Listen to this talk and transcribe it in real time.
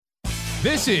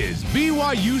This is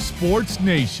BYU Sports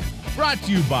Nation, brought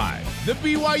to you by The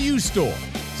BYU Store,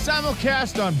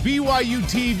 simulcast on BYU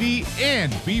TV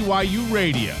and BYU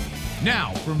Radio.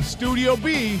 Now from Studio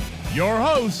B, your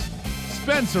hosts,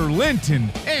 Spencer Linton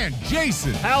and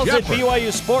Jason How's Shepard. it?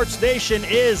 BYU Sports Nation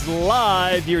is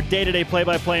live, your day-to-day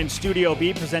play-by-play in Studio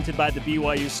B, presented by the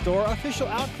BYU Store, official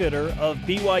outfitter of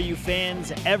BYU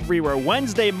fans everywhere.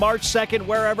 Wednesday, March 2nd,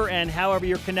 wherever and however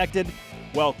you're connected,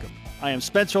 welcome. I am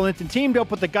Spencer Linton, teamed up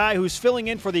with the guy who's filling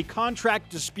in for the contract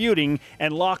disputing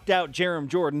and locked out Jarom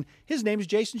Jordan. His name is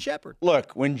Jason Shepard.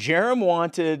 Look, when Jarom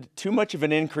wanted too much of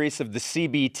an increase of the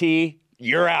CBT,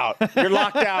 you're out. You're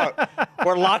locked out.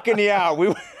 We're locking you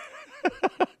out.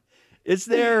 Is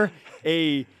there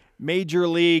a Major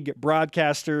League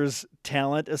Broadcasters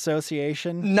Talent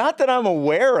Association? Not that I'm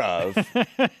aware of.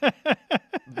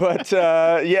 But,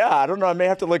 yeah, I don't know. I may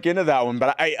have to look into that one.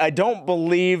 But I don't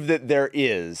believe that there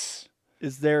is.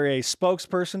 Is there a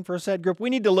spokesperson for said group? We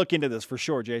need to look into this for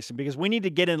sure, Jason, because we need to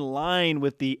get in line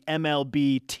with the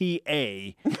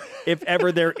MLBTA if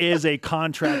ever there is a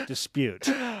contract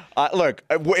dispute. Look,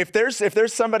 if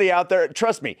there's somebody out there,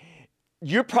 trust me,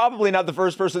 you're probably not the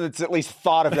first person that's at least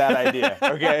thought of that idea,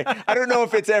 okay? I don't know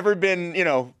if it's ever been,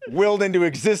 willed into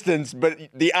existence, but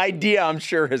the idea, I'm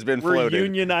sure, has been floated. We're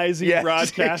unionizing yes,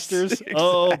 broadcasters? Exactly.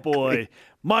 Oh, boy.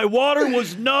 My water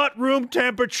was not room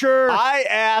temperature. I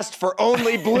asked for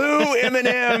only blue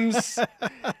M&Ms.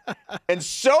 And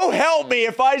so help me,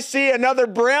 if I see another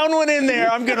brown one in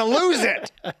there, I'm going to lose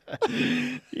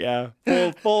it. Yeah,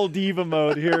 full diva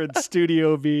mode here in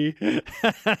Studio B.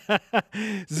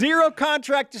 Zero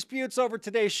contract disputes over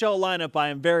today's show lineup, I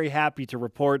am very happy to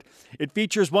report. It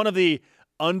features one of the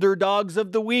underdogs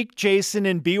of the week, Jason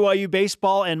in BYU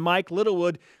baseball, and Mike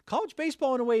Littlewood. College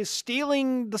baseball, in a way, is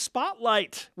stealing the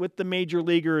spotlight with the major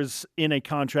leaguers in a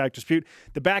contract dispute.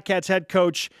 The Batcats head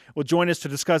coach will join us to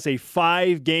discuss a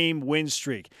 5-game win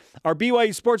streak. Our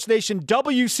BYU Sports Nation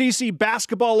WCC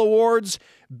Basketball Awards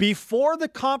before the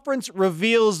conference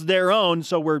reveals their own,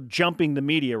 so we're jumping the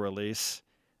media release.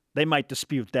 They might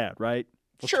dispute that, right?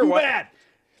 Well, sure, too what? bad.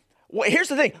 Well, here's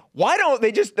the thing. Why don't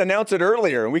they just announce it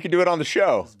earlier and we can do it on the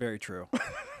show? That's very true.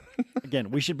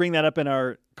 Again, we should bring that up in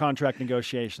our contract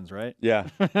negotiations, right? Yeah.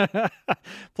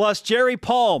 Plus, Jerry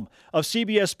Palm of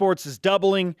CBS Sports is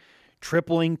doubling,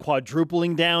 tripling,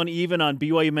 quadrupling down even on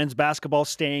BYU men's basketball,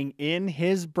 staying in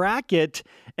his bracket.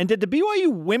 And did the BYU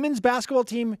women's basketball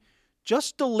team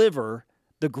just deliver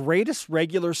the greatest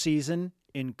regular season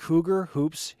in Cougar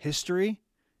Hoops history?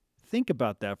 Think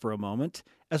about that for a moment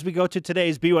as we go to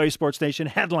today's BYU Sports Nation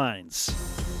headlines.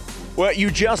 Well, you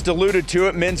just alluded to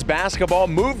it. Men's basketball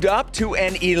moved up to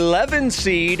an 11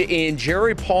 seed in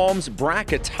Jerry Palm's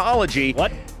bracketology.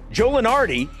 What? Joe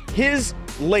Lunardi, his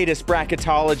latest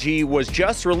bracketology was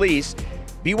just released.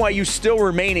 BYU still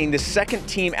remaining the second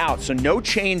team out, so no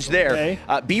change there. Okay.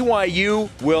 BYU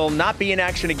will not be in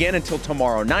action again until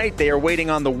tomorrow night. They are waiting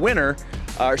on the winner.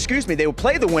 They will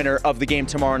play the winner of the game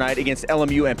tomorrow night against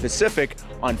LMU and Pacific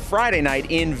on Friday night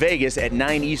in Vegas at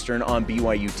 9 Eastern on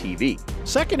BYU TV.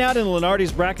 Second out in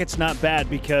Lunardi's bracket's not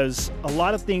bad because a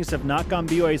lot of things have not gone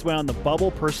BYU's way on the bubble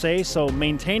per se, so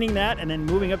maintaining that and then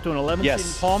moving up to an 11th seed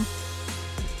in Palm,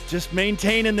 just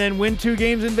maintain and then win 2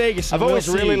 games in Vegas. I've always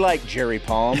really liked Jerry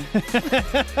Palm.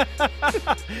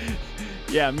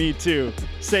 Yeah, me too.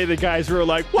 Say the guys who are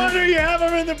like, why do you have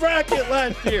him in the bracket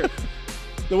last year?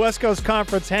 The West Coast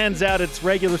Conference hands out its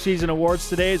regular season awards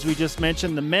today. As we just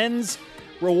mentioned, the men's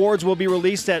rewards will be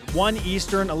released at 1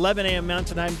 Eastern, 11 a.m.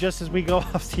 Mountain Time, just as we go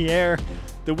off the air.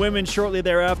 The women shortly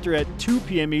thereafter at 2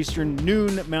 p.m. Eastern,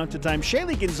 noon Mountain Time.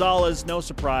 Shaylee Gonzalez, no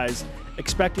surprise,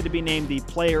 expected to be named the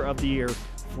Player of the Year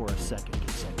for a second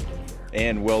consecutive year.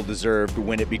 And well-deserved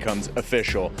when it becomes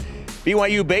official.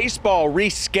 BYU baseball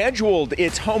rescheduled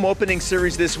its home opening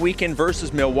series this weekend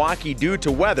versus Milwaukee due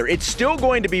to weather. It's still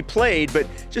going to be played, but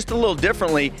just a little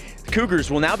differently. The Cougars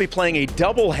will now be playing a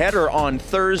doubleheader on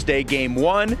Thursday, Game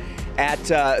 1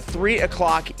 at 3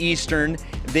 o'clock Eastern.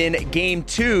 Then Game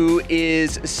 2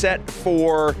 is set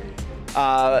for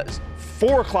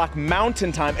 4 o'clock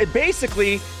Mountain Time.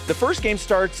 Basically, the first game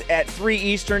starts at 3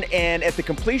 Eastern, and at the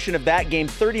completion of that game,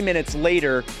 30 minutes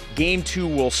later, Game 2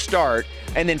 will start.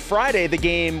 And then Friday, the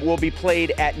game will be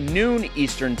played at noon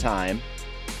Eastern Time.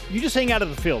 You just hang out at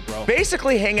the field, bro.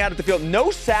 Basically, hang out at the field.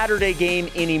 No Saturday game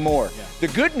anymore. Yeah. The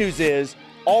good news is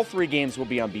all 3 games will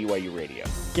be on BYU Radio.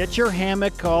 Get your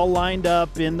hammock all lined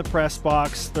up in the press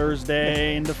box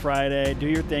Thursday into Friday. Do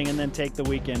your thing and then take the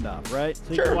weekend off, right? So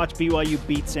you Sure. can watch BYU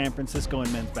beat San Francisco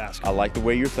in men's basketball. I like the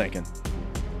way you're thinking.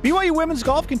 BYU women's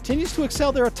golf continues to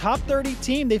excel. They're a top 30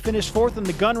 team. They finished fourth in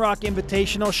the Gunrock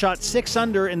Invitational, shot 6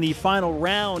 under in the final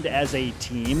round as a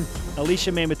team.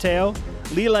 Alicia May Mateo,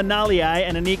 Lila Naliai,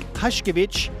 and Anik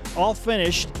Hushkevich all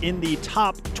finished in the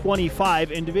top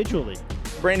 25 individually.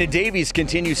 Brandon Davies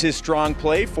continues his strong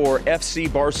play for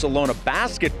FC Barcelona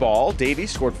basketball.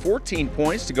 Davies scored 14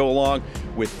 points to go along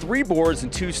with 3 boards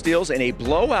and 2 steals in a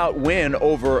blowout win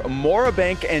over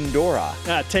Morabank Andorra.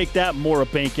 Take that,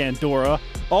 Morabank Andorra.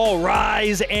 All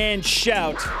rise and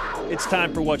shout. It's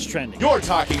time for What's Trending. You're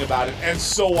talking about it, and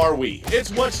so are we. It's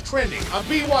What's Trending on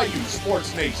BYU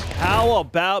Sports Nation. How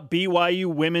about BYU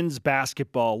women's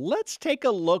basketball? Let's take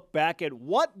a look back at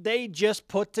what they just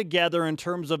put together in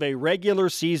terms of a regular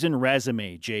season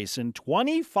resume, Jason.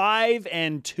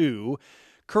 25-2,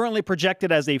 currently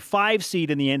projected as a 5 seed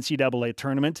in the NCAA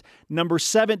tournament, number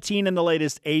 17 in the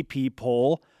latest AP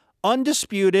poll,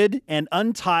 undisputed and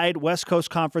untied West Coast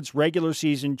Conference regular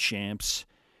season champs.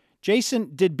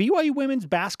 Jason, did BYU women's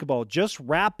basketball just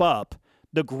wrap up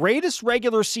the greatest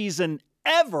regular season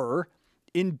ever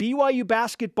in BYU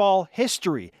basketball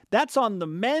history? That's on the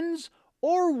men's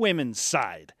or women's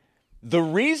side. The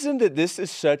reason that this is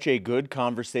such a good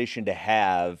conversation to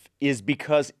have is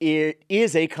because it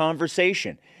is a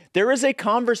conversation. There is a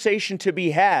conversation to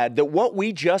be had that what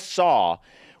we just saw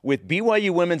with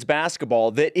BYU women's basketball,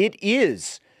 that it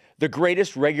is the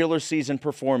greatest regular season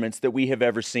performance that we have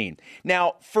ever seen.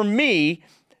 Now, for me,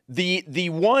 the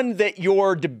one that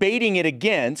you're debating it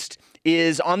against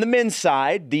is on the men's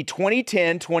side, the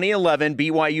 2010-2011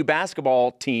 BYU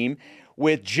basketball team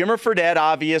with Jimmer Fredette,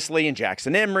 obviously, and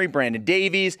Jackson Emery, Brandon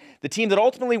Davies, the team that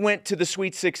ultimately went to the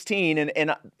Sweet 16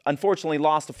 and unfortunately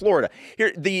lost to Florida.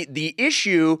 Here, the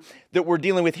issue that we're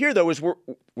dealing with here, though, is we're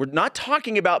not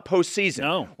talking about postseason.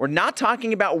 No. We're not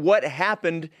talking about what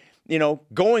happened,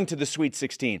 going to the Sweet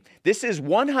 16. This is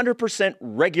 100%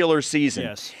 regular season.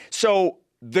 Yes. So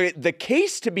the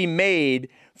case to be made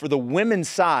for the women's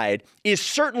side is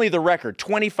certainly the record,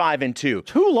 25-2.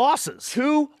 2 losses.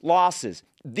 2 losses.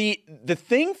 The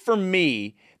thing for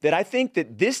me that I think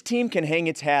that this team can hang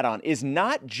its hat on is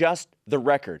not just the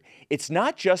record. It's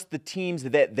not just the teams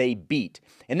that they beat.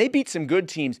 And they beat some good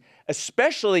teams,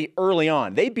 especially early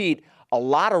on. They beat a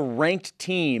lot of ranked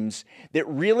teams that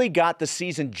really got the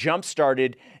season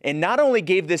jump-started and not only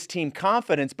gave this team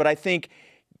confidence, but I think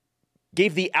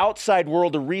gave the outside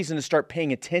world a reason to start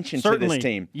paying attention to this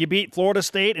team. You beat Florida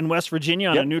State and West Virginia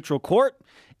on a neutral court.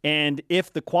 And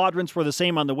if the quadrants were the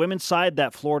same on the women's side,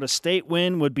 that Florida State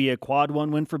win would be a quad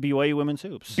 1 win for BYU women's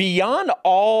hoops. Beyond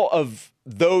all of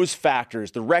those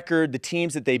factors, the record, the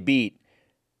teams that they beat,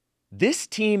 this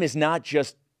team is not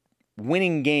just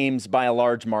winning games by a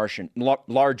large margin.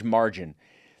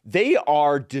 They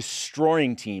are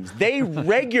destroying teams. They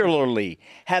regularly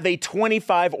have a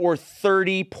 25 or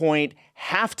 30-point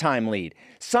halftime lead.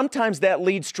 Sometimes that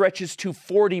lead stretches to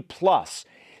 40+.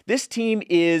 This team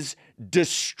is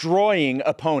destroying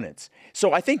opponents.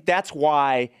 So I think that's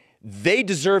why they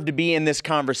deserve to be in this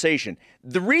conversation.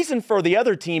 The reason for the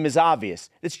other team is obvious.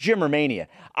 It's Jimmermania.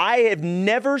 I have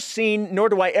never seen, nor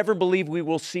do I ever believe we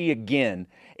will see again,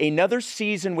 another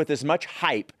season with as much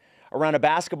hype around a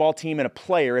basketball team and a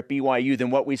player at BYU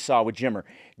than what we saw with Jimmer.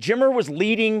 Jimmer was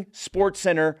leading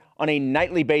SportsCenter on a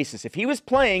nightly basis. If he was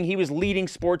playing, he was leading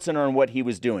SportsCenter on what he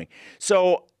was doing.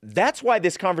 So that's why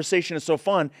this conversation is so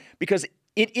fun, because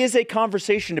it is a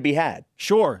conversation to be had.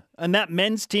 Sure. And that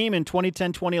men's team in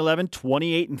 2010-2011,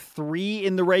 28-3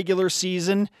 in the regular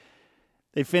season.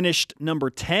 They finished number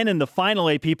 10 in the final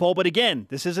AP poll. But again,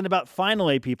 this isn't about final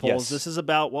AP polls. Yes. This is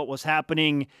about what was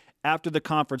happening after the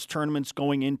conference tournaments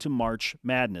going into March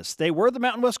Madness. They were the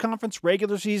Mountain West Conference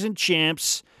regular season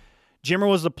champs. Jimmer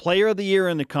was the player of the year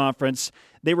in the conference.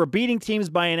 They were beating teams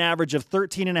by an average of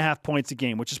 13.5 points a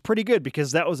game, which is pretty good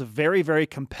because that was a very, very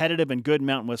competitive and good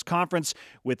Mountain West Conference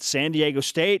with San Diego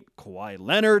State, Kawhi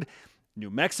Leonard.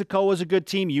 New Mexico was a good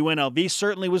team. UNLV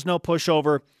certainly was no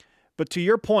pushover. But to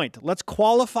your point, let's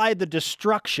qualify the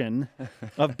destruction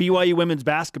of BYU women's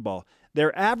basketball.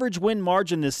 Their average win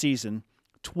margin this season,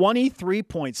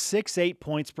 23.68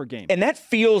 points per game. And that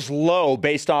feels low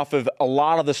based off of a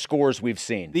lot of the scores we've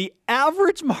seen. The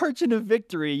average margin of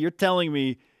victory, you're telling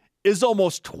me, is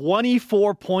almost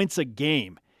 24 points a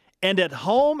game. And at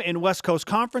home in West Coast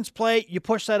Conference play, you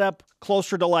push that up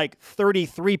closer to like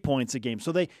 33 points a game.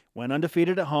 So they went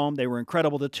undefeated at home. They were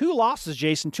incredible. The 2 losses,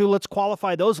 Jason, too, let's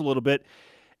qualify those a little bit.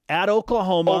 At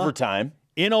Oklahoma. Overtime.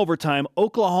 In overtime,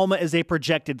 Oklahoma is a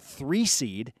projected 3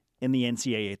 seed in the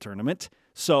NCAA tournament.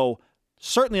 So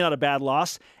certainly not a bad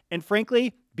loss. And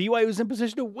frankly, BYU was in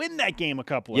position to win that game a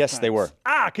couple of times. Yes, they were.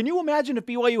 Can you imagine if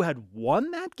BYU had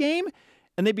won that game?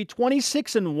 and they'd be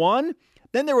 26-1,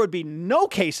 then there would be no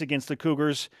case against the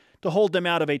Cougars to hold them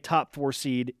out of a top 4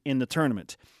 seed in the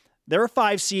tournament. They're a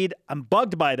 5 seed. I'm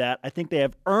bugged by that. I think they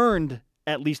have earned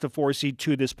at least a 4 seed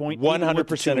to this point.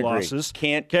 100% agree. Losses.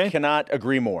 Cannot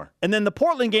agree more. And then the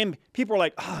Portland game, people are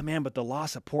like, oh man, but the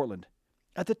loss at Portland.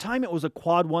 At the time, it was a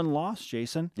quad 1 loss,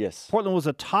 Jason. Yes. Portland was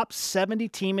a top 70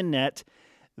 team in net.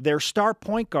 Their star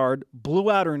point guard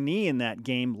blew out her knee in that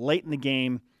game, late in the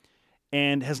game,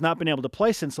 and has not been able to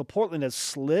play since. So Portland has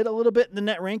slid a little bit in the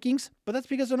net rankings, but that's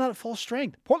because they're not at full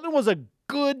strength. Portland was a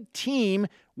good team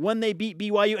when they beat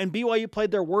BYU, and BYU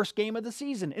played their worst game of the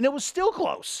season, and it was still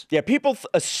close. Yeah, people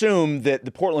assume that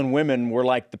the Portland women were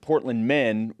like the Portland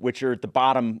men, which are at the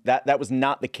bottom. That was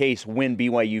not the case when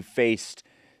BYU faced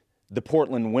the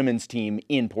Portland women's team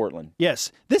in Portland.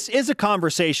 Yes, this is a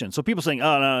conversation. So people saying,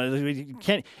 oh, no, you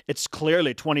can't. It's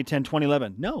clearly 2010,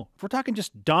 2011. No, if we're talking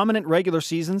just dominant regular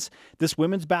seasons, this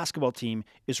women's basketball team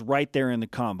is right there in the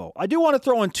combo. I do want to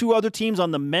throw in 2 other teams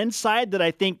on the men's side that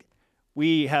I think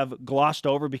we have glossed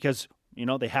over because,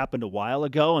 they happened a while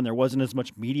ago and there wasn't as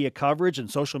much media coverage and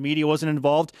social media wasn't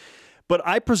involved. But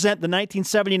I present the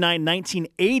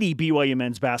 1979-1980 BYU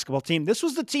men's basketball team. This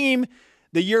was the team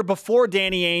the year before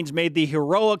Danny Ainge made the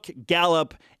heroic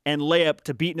gallop and layup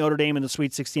to beat Notre Dame in the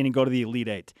Sweet 16 and go to the Elite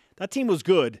Eight. That team was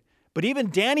good, but even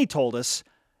Danny told us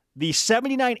the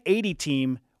 79-80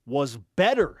 team was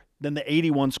better than the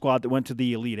 81 squad that went to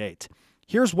the Elite Eight.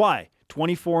 Here's why.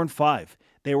 24-5.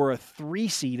 They were a 3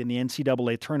 seed in the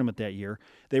NCAA tournament that year.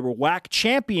 They were WAC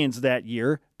champions that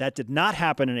year. That did not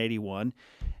happen in 81.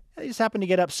 They just happened to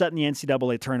get upset in the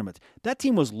NCAA tournament. That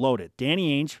team was loaded.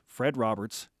 Danny Ainge, Fred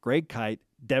Roberts, Greg Kite,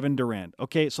 Devin Durant.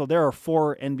 Okay, so there are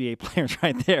 4 NBA players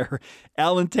right there.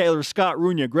 Alan Taylor, Scott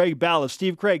Runya, Greg Ballas,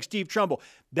 Steve Craig, Steve Trumbull.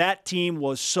 That team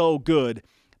was so good.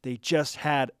 They just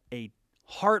had a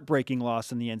heartbreaking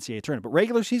loss in the NCAA tournament. But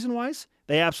regular season-wise,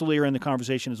 they absolutely are in the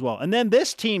conversation as well. And then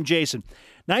this team, Jason,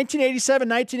 1987,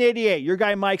 1988, your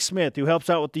guy Mike Smith, who helps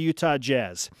out with the Utah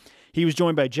Jazz. He was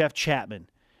joined by Jeff Chapman,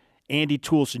 Andy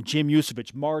Toulson, Jim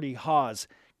Yusevich, Marty Haas,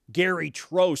 Gary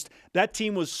Trost. That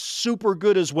team was super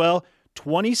good as well.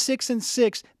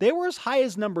 26-6. They were as high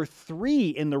as number 3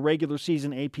 in the regular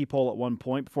season AP poll at one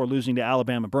point before losing to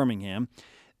Alabama Birmingham.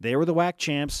 They were the WAC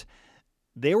champs.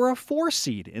 They were a 4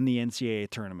 seed in the NCAA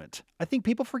tournament. I think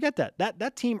people forget that.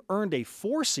 That team earned a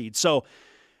 4 seed. So,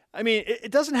 I mean,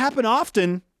 it doesn't happen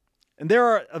often. And there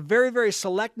are a very, very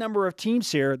select number of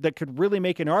teams here that could really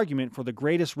make an argument for the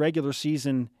greatest regular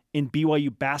season in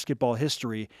BYU basketball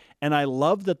history. And I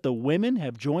love that the women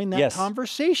have joined that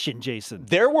conversation, Jason.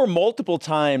 There were multiple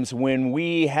times when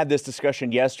we had this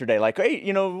discussion yesterday, like,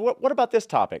 hey, what about this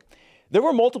topic? There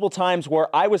were multiple times where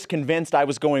I was convinced I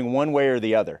was going one way or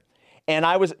the other. And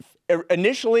I was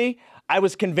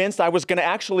convinced I was going to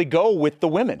actually go with the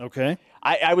women. Okay.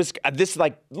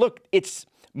 Look, it's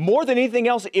more than anything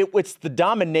else, it's the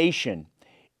domination.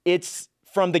 It's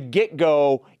from the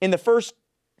get-go. In the first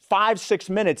 5-6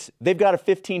 minutes, they've got a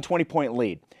 15, 20-point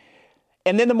lead.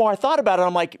 And then the more I thought about it,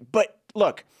 I'm like, but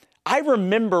look, I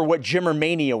remember what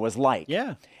Jimmermania was like.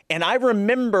 Yeah. And I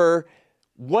remember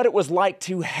what it was like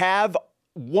to have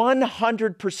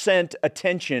 100%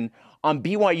 attention on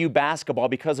BYU basketball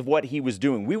because of what he was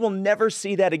doing. We will never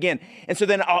see that again. And so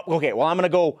then,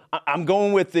 I'm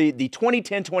going with the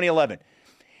 2010, 2011.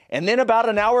 And then about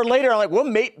an hour later, I'm like, well,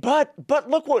 mate, but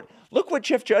look what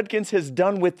Jeff Judkins has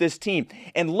done with this team.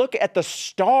 And look at the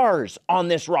stars on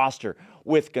this roster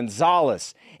with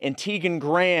Gonzalez and Tegan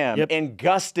Graham and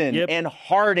Gustin and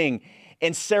Harding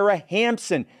and Sarah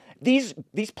Hampson. These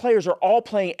players are all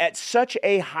playing at such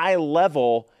a high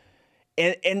level.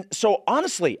 And so,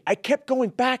 honestly, I kept going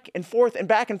back and forth,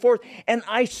 and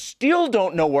I still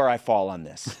don't know where I fall on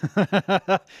this.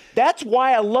 That's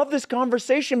why I love this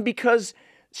conversation, because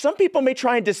some people may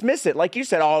try and dismiss it. Like you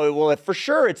said, oh, well, for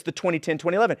sure it's the 2010,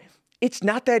 2011. It's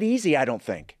not that easy, I don't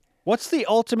think. What's the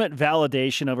ultimate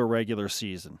validation of a regular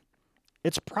season?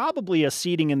 It's probably a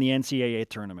seeding in the NCAA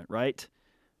tournament, right?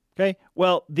 Okay,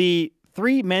 well, the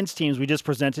 3 men's teams we just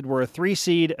presented were a 3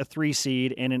 seed, a 3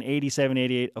 seed, and an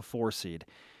 87-88, a 4 seed.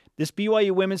 This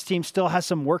BYU women's team still has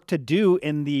some work to do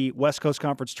in the West Coast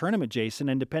Conference tournament, Jason,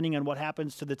 and depending on what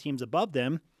happens to the teams above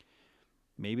them,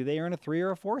 maybe they earn a 3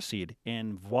 or a 4 seed.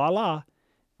 And voila,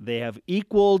 they have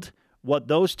equaled what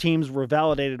those teams were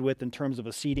validated with in terms of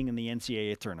a seeding in the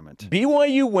NCAA tournament.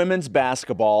 BYU women's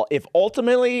basketball, if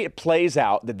ultimately it plays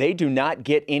out that they do not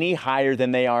get any higher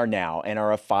than they are now and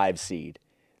are a 5 seed,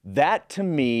 that, to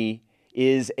me,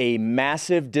 is a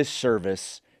massive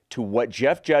disservice to what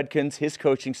Jeff Judkins, his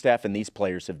coaching staff, and these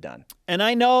players have done. And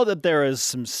I know that there is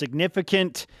some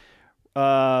significant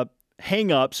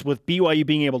hang-ups with BYU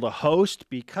being able to host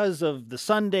because of the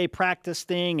Sunday practice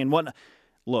thing and whatnot.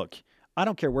 Look, I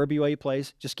don't care where BYU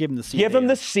plays. Just give them the seed. Give them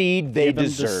the seed they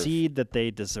deserve. Give them the seed that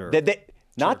they deserve.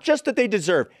 Not just that they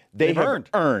deserve. They've earned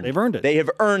it. They have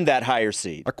earned that higher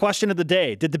seed. Our question of the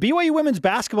day: did the BYU women's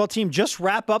basketball team just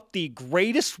wrap up the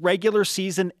greatest regular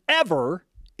season ever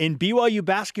in BYU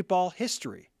basketball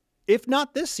history? If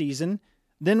not this season,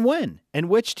 then when? And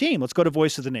which team? Let's go to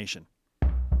Voice of the Nation.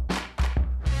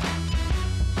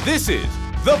 This is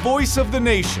the Voice of the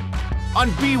Nation on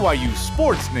BYU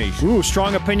Sports Nation. Ooh,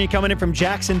 strong opinion coming in from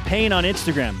Jackson Payne on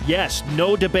Instagram. Yes,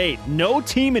 no debate. No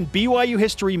team in BYU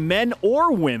history, men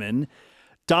or women,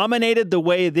 dominated the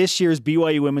way this year's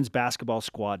BYU women's basketball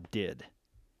squad did.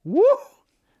 Woo!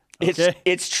 Okay.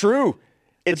 It's true.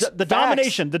 It's the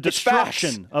domination, the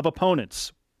destruction of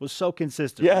opponents was so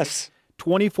consistent. Yes.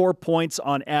 24 points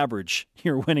on average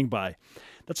you're winning by.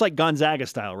 That's like Gonzaga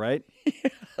style, right?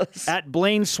 Yes. At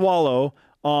Blaine Swallow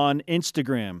on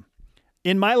Instagram.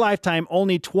 In my lifetime,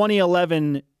 only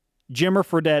 2011 Jimmer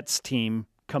Fredette's team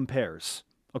compares.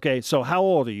 Okay, so how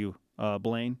old are you,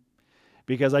 Blaine?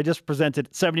 Because I just presented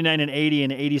 79 and 80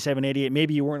 and 87, 88.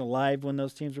 Maybe you weren't alive when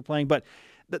those teams were playing. But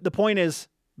the point is,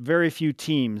 very few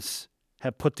teams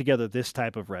have put together this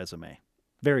type of resume.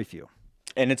 Very few.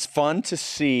 And it's fun to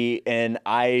see, and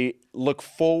I look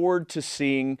forward to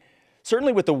seeing,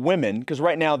 certainly with the women, because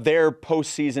right now their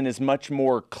postseason is much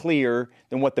more clear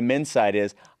than what the men's side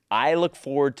is. I look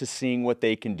forward to seeing what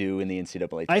they can do in the NCAA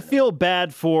tournament. I feel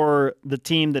bad for the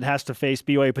team that has to face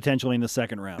BYU potentially in the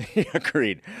second round.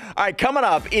 Agreed. All right, coming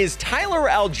up, is Tyler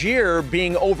Algier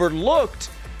being overlooked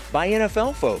by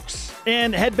NFL folks?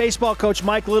 And head baseball coach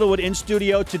Mike Littlewood in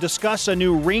studio to discuss a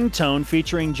new ringtone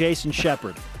featuring Jason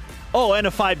Shepard. Oh, and a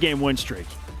 5-game win streak.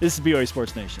 This is BYU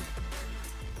Sports Nation.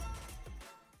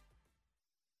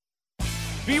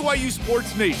 BYU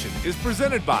Sports Nation is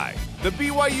presented by The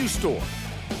BYU Store,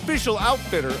 official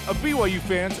outfitter of BYU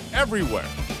fans everywhere.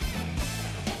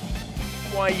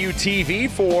 BYU TV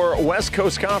for West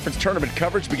Coast Conference Tournament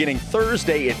coverage beginning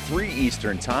Thursday at 3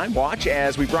 Eastern Time. Watch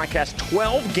as we broadcast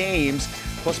 12 games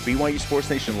plus BYU Sports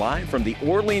Nation live from the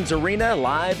Orleans Arena,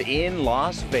 live in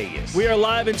Las Vegas. We are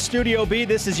live in Studio B.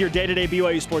 This is your day-to-day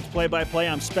BYU Sports play-by-play.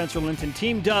 I'm Spencer Linton,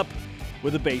 teamed up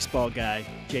with a baseball guy,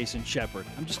 Jason Shepard.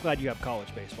 I'm just glad you have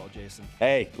college baseball, Jason.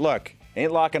 Hey, look,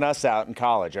 ain't locking us out in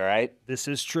college, all right? This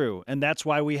is true, and that's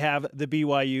why we have the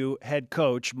BYU head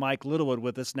coach, Mike Littlewood,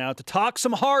 with us now to talk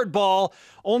some hardball.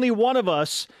 Only one of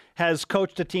us has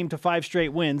coached a team to 5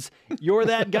 straight wins. You're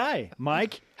that guy,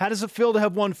 Mike. How does it feel to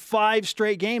have won 5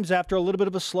 straight games after a little bit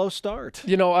of a slow start?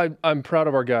 You know, I'm proud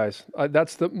of our guys.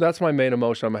 That's my main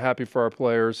emotion. I'm happy for our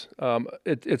players.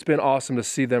 It's been awesome to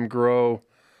see them grow.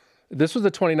 This was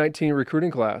the 2019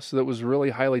 recruiting class that was really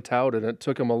highly touted. It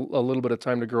took them a little bit of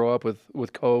time to grow up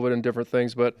with COVID and different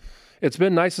things, but it's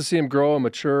been nice to see them grow and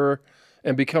mature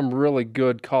and become really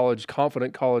good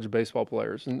confident college baseball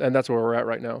players. And that's where we're at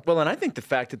right now. Well, and I think the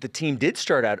fact that the team did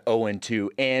start out 0-2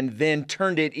 and then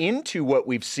turned it into what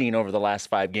we've seen over the last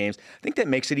 5 games, I think that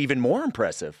makes it even more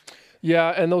impressive. Yeah,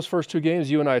 and those first 2 games,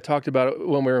 you and I talked about it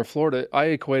when we were in Florida. I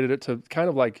equated it to kind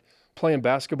of like playing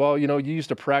basketball. You know, you used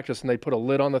to practice and they put a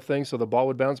lid on the thing so the ball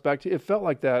would bounce back to you. It felt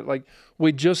like that. Like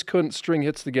we just couldn't string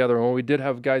hits together. And when we did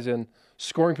have guys in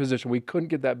scoring position, we couldn't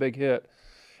get that big hit.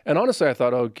 And honestly, I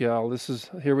thought, oh, gal,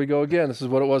 here we go again. This is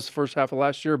what it was the first half of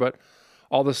last year. But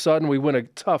all of a sudden, we win a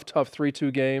tough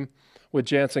 3-2 game with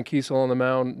Jansen Kiesel on the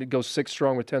mound. It goes 6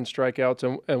 strong with 10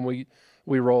 strikeouts, and we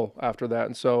roll after that.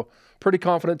 And so pretty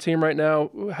confident team right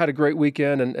now. Had a great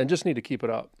weekend and just need to keep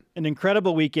it up. An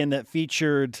incredible weekend that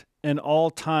featured an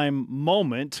all-time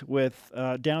moment with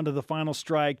down to the final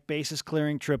strike, bases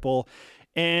clearing triple.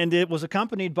 And it was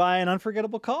accompanied by an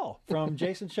unforgettable call from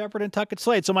Jason Shepard and Tuckett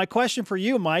Slade. So my question for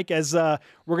you, Mike, as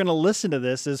we're going to listen to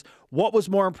this is, what was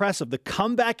more impressive, the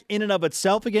comeback in and of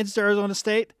itself against Arizona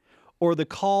State or the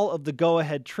call of the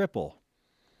go-ahead triple?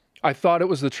 I thought it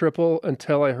was the triple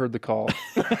until I heard the call.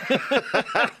 All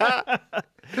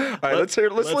right, let's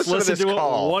listen to this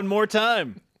call. It one more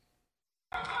time.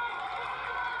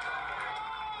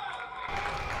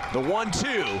 The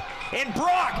 1-2. And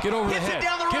Brock get over hits the head. it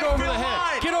down the get right over field the head.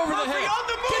 line. Get over the Murphy head. on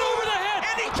the move. Get over the head.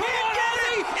 And he Come can't on, get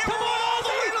Ozzie. it. It Come on, rolls all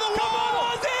the way to the Ozzie. Come wall.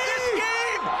 on, Ozzie. This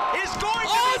game is going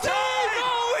to be tied.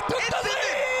 No, it took the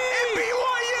lead. And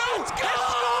BYU Let's go. has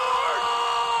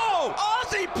scored.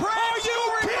 Ozzie Pratt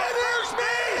scoring for first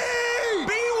base.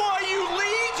 BYU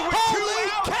leads with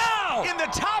Holy 2 outs. cow. In the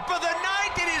top of the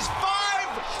 9th, it is 5.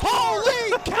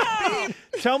 Holy cow.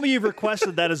 Tell me you've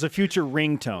requested that as a future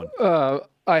ringtone.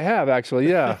 I have actually,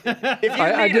 yeah. If you need it,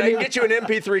 I can get you an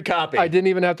MP3 copy. I didn't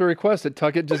even have to request it.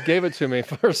 Tuckett just gave it to me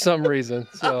for some reason.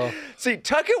 So see,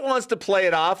 Tuckett wants to play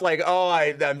it off like, oh,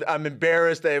 I'm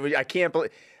embarrassed. I can't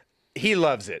believe. He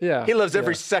loves it. Yeah, he loves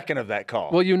every second of that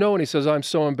call. Well, when he says, "I'm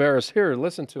so embarrassed," here,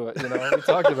 listen to it. We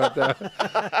talked about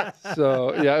that.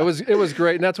 So yeah, it was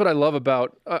great, and that's what I love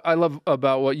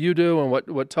about what you do and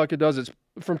what Tuckett does. It's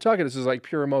from Tuckett. It's just like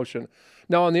pure emotion.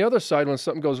 Now on the other side, when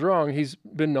something goes wrong, he's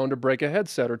been known to break a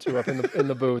headset or two up in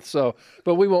the booth. So,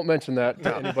 but we won't mention that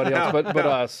to anybody else, but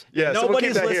us. Yeah,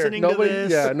 nobody's so we'll listening to this.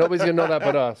 Yeah, nobody's gonna know that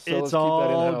but us. So it's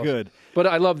all good. But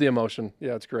I love the emotion.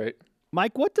 Yeah, it's great.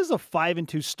 Mike, what does a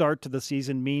 5-2 start to the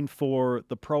season mean for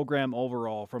the program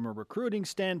overall from a recruiting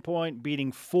standpoint,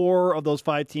 beating 4 of those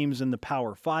 5 teams in the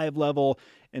Power 5 level,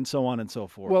 and so on and so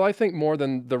forth? Well, I think more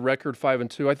than the record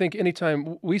 5-2, I think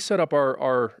anytime we set up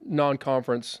our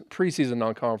non-conference, preseason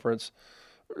non-conference,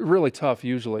 really tough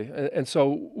usually. And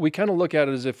so we kind of look at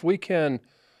it as if we can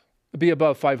be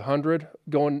above 500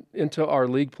 going into our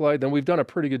league play, then we've done a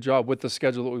pretty good job with the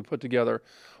schedule that we put together.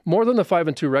 More than the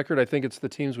 5-2 record, I think it's the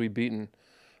teams we've beaten.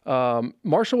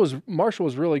 Marshall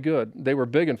was really good. They were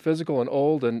big and physical and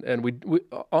old, and we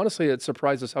honestly, it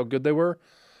surprised us how good they were.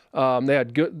 They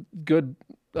had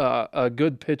a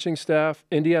good pitching staff.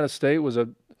 Indiana State was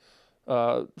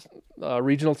a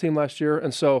regional team last year,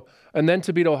 and then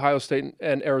to beat Ohio State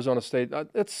and Arizona State,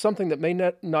 it's something that may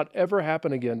not ever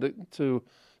happen again to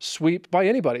sweep by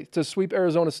anybody, to sweep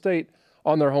Arizona State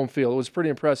on their home field. It was pretty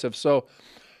impressive. So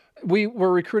we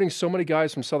were recruiting so many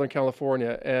guys from Southern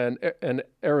California and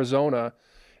Arizona,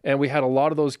 and we had a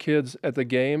lot of those kids at the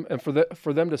game. And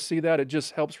for them to see that, it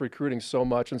just helps recruiting so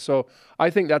much. And so I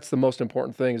think that's the most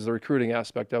important thing is the recruiting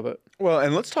aspect of it. Well,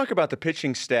 and let's talk about the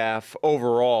pitching staff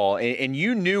overall. And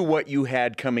you knew what you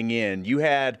had coming in. You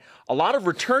had a lot of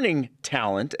returning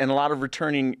talent and a lot of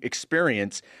returning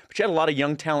experience, but you had a lot of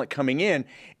young talent coming in.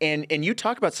 And you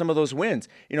talk about some of those wins.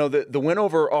 The win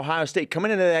over Ohio State,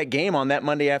 coming into that game on that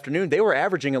Monday afternoon, they were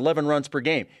averaging 11 runs per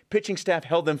game. Pitching staff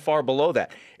held them far below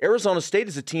that. Arizona State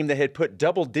is a team that had put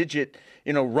double-digit,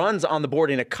 runs on the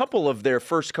board in a couple of their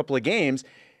first couple of games.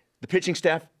 The pitching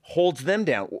staff holds them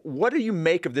down. What do you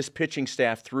make of this pitching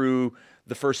staff through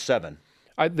the first 7?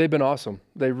 They've been awesome.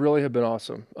 They really have been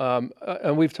awesome.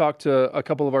 And we've talked to a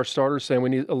couple of our starters saying we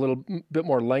need a little bit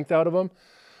more length out of them.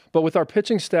 But with our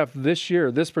pitching staff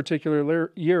this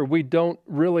particular year, we don't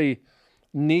really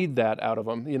need that out of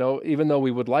them. Even though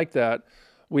we would like that,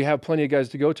 we have plenty of guys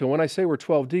to go to. And when I say we're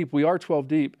 12 deep, we are 12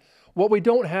 deep. What we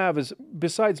don't have is,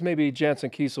 besides maybe Jansen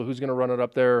Kiesel, who's going to run it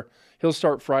up there, he'll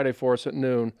start Friday for us at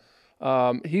noon.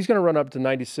 He's going to run up to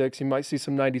 96. He might see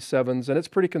some 97s, and it's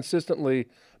pretty consistently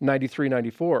 93,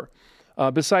 94.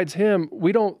 Besides him,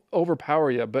 we don't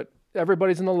overpower you, but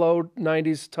everybody's in the low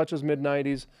 90s, touches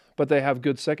mid-90s, but they have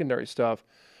good secondary stuff.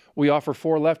 We offer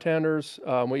 4 left-handers.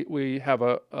 We have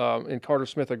in Carter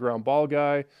Smith, a ground ball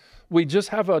guy. We just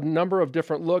have a number of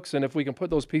different looks, and if we can put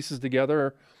those pieces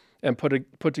together and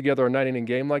put together a 9-inning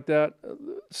game like that,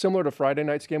 similar to Friday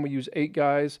night's game, we use 8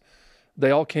 guys.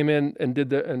 They all came in and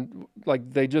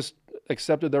they just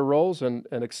accepted their roles and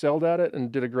excelled at it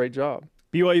and did a great job.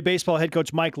 BYU baseball head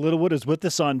coach Mike Littlewood is with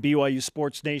us on BYU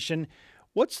Sports Nation.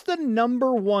 What's the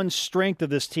number one strength of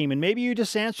this team? And maybe you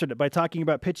just answered it by talking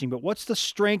about pitching, but what's the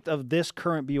strength of this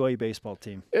current BYU baseball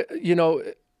team?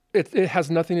 It has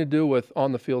nothing to do with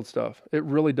on the field stuff. It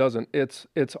really doesn't.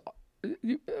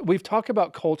 We've talked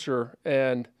about culture,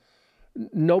 and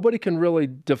nobody can really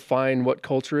define what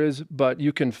culture is, but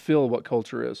you can feel what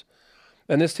culture is.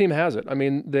 And this team has it. I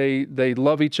mean, they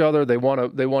love each other. They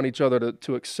want each other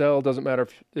to excel. Doesn't matter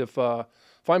if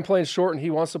I'm playing short and he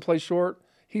wants to play short,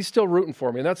 he's still rooting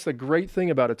for me. And that's the great thing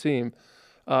about a team.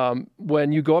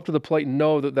 When you go up to the plate and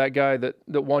know that guy that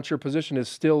wants your position is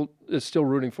still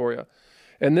rooting for you.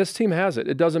 And this team has it.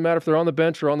 It doesn't matter if they're on the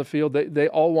bench or on the field. They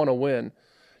all want to win.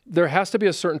 There has to be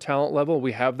a certain talent level.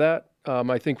 We have that.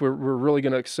 I think we're really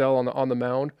going to excel on the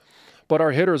mound. But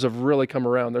our hitters have really come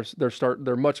around.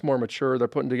 They're much more mature. They're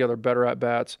putting together better at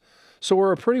bats. So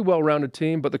we're a pretty well-rounded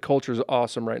team, but the culture is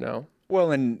awesome right now.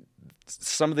 Well, and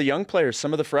some of the young players,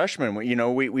 some of the freshmen,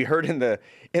 we heard in the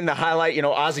highlight,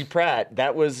 Ozzie Pratt.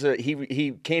 That was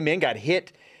he came in, got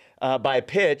hit by a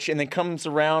pitch, and then comes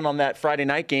around on that Friday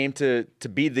night game to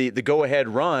be the go-ahead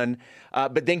run,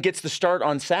 but then gets the start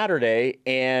on Saturday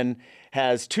and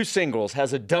has 2 singles,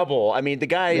 has a double. I mean, the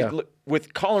guy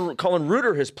with Colin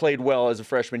Reuter has played well as a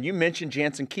freshman. You mentioned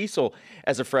Jansen Kiesel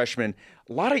as a freshman.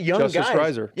 A lot of young Justice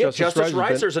guys. Reiser. Yeah, Justice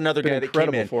Reiser's another guy that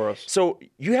came in for us. So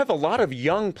you have a lot of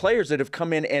young players that have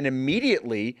come in and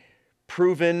immediately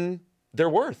proven their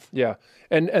worth. Yeah,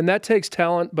 and that takes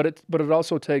talent, but it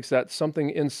also takes that something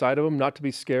inside of them not to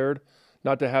be scared,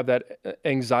 not to have that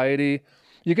anxiety.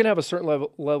 You can have a certain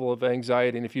level of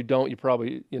anxiety, and if you don't, you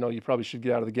probably should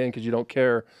get out of the game because you don't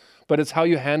care. But it's how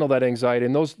you handle that anxiety.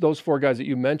 And those four guys that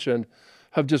you mentioned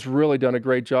have just really done a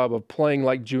great job of playing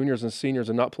like juniors and seniors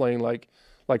and not playing like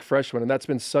freshmen, and that's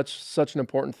been such an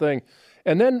important thing.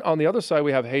 And then on the other side,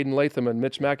 we have Hayden Latham and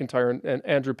Mitch McIntyre and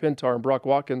Andrew Pintar and Brock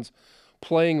Watkins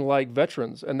playing like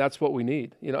veterans, and that's what we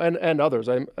need, and others.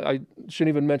 I shouldn't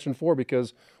even mention four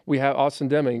because we have Austin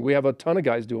Deming. We have a ton of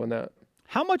guys doing that.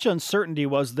 How much uncertainty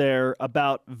was there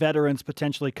about veterans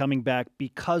potentially coming back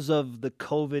because of the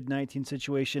COVID-19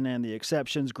 situation and the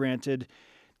exceptions granted?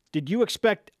 Did you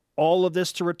expect all of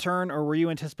this to return, or were you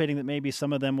anticipating that maybe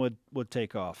some of them would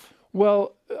take off?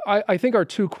 Well, I think our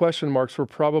two question marks were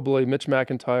probably Mitch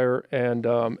McIntyre and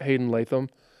Hayden Latham,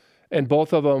 and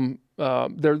both of them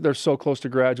they're so close to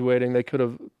graduating. They could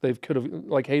have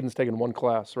like Hayden's taken one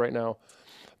class right now,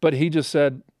 but he just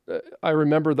said, I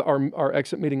remember our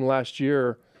exit meeting last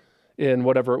year in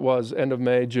whatever it was, end of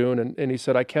May, June, and he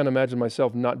said, I can't imagine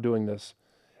myself not doing this,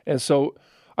 and so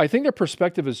I think their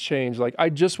perspective has changed. Like, I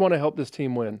just want to help this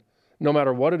team win. No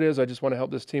matter what it is, I just want to help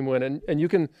this team win. And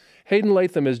Hayden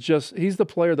Latham is he's the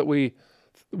player that we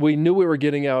knew we were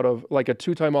getting out of, like a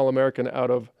two-time All-American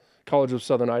out of College of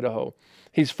Southern Idaho.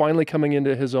 He's finally coming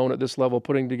into his own at this level,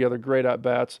 putting together great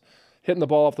at-bats, hitting the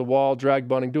ball off the wall, drag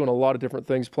bunting, doing a lot of different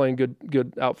things, playing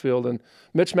good outfield. And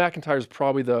Mitch McIntyre is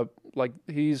probably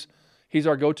he's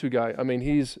our go-to guy. I mean,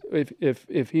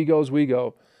 if he goes, we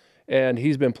go. And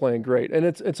he's been playing great. And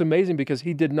it's amazing because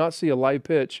he did not see a live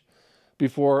pitch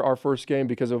before our first game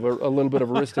because of a little bit of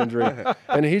a wrist injury,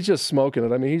 and he's just smoking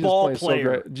it. I mean, he's just playing so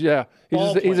great. Yeah,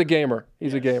 he's a gamer.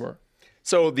 He's a gamer.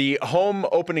 So the home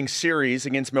opening series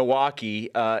against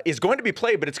Milwaukee is going to be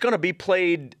played, but it's going to be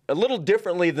played a little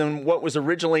differently than what was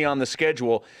originally on the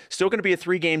schedule. Still going to be a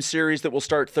 3-game series that will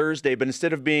start Thursday, but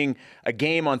instead of being a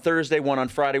game on Thursday, one on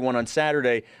Friday, one on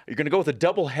Saturday, you're going to go with a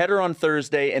doubleheader on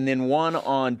Thursday and then one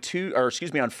on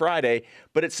Friday,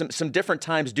 but it's some different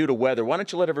times due to weather. Why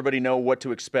don't you let everybody know what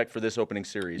to expect for this opening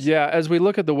series? Yeah, as we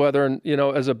look at the weather, and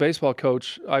as a baseball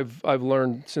coach, I've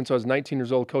learned since I was 19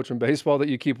 years old coaching baseball that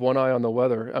you keep one eye on the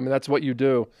weather. I mean, that's what you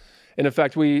do. And in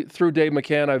fact, through Dave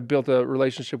McCann, I've built a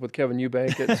relationship with Kevin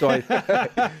Eubank. So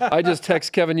I just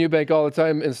text Kevin Eubank all the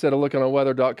time instead of looking on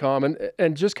weather.com.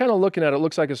 And just kind of looking at it,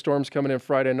 looks like a storm's coming in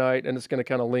Friday night, and it's going to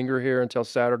kind of linger here until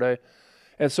Saturday.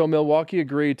 And so Milwaukee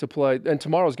agreed to play, and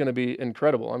tomorrow's going to be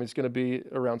incredible. I mean, it's going to be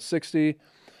around 60.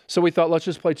 So we thought, let's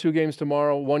just play 2 games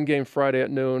tomorrow, 1 game Friday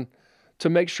at noon, to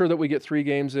make sure that we get 3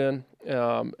 games in,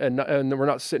 and we're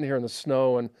not sitting here in the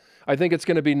snow. And I think it's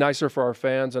going to be nicer for our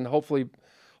fans, and hopefully,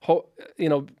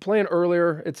 playing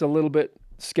earlier, it's a little bit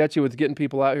sketchy with getting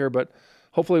people out here, but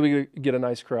hopefully we get a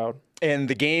nice crowd. And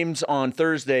the games on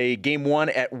Thursday, game 1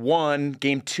 at 1,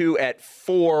 game 2 at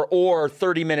 4, or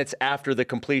 30 minutes after the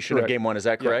completion of game 1. Is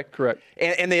that correct? Yeah, correct.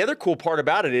 And the other cool part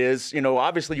about it is,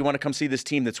 obviously you want to come see this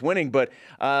team that's winning, but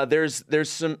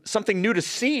there's something new to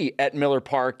see at Miller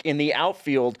Park in the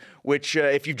outfield, which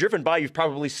if you've driven by, you've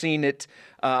probably seen it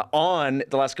on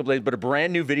the last couple of days, but a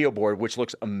brand new video board, which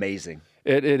looks amazing.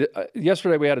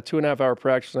 Yesterday we had a 2.5-hour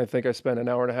practice, and I think I spent an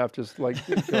hour and a half just like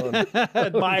going,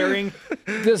 admiring,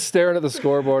 just staring at the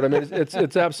scoreboard. I mean,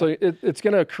 it's absolutely it's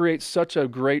going to create such a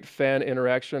great fan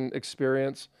interaction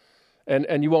experience,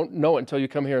 and you won't know it until you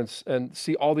come here and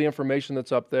see all the information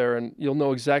that's up there, and you'll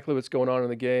know exactly what's going on in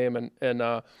the game. And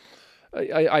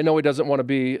I know he doesn't want to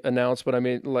be announced, but I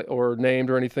mean, or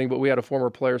named or anything, but we had a former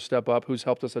player step up who's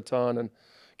helped us a ton, and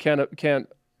can't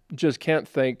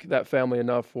thank that family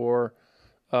enough for.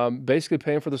 Basically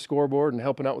paying for the scoreboard and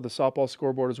helping out with the softball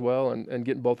scoreboard as well, and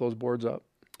getting both those boards up.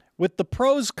 With the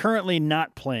pros currently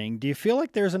not playing, do you feel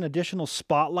like there's an additional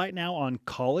spotlight now on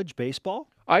college baseball?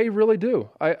 I really do.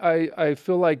 I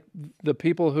feel like the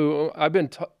people who I've been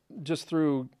just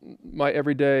through my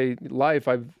everyday life,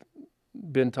 I've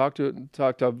been talked to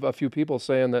a few people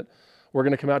saying that we're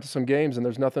going to come out to some games, and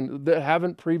there's nothing that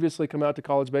haven't previously come out to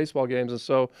college baseball games, and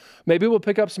so maybe we'll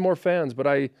pick up some more fans.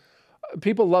 But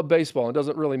people love baseball. It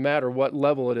doesn't really matter what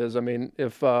level it is. I mean,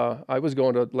 if I was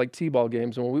going to like T-ball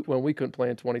games when we couldn't play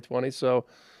in 2020, so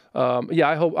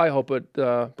I hope it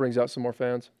brings out some more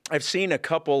fans. I've seen a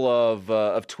couple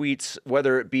of tweets,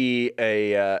 whether it be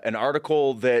an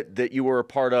article that you were a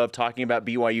part of talking about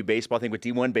BYU baseball, I think with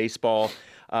D1 baseball,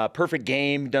 Perfect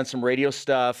Game, done some radio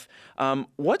stuff.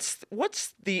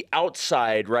 What's the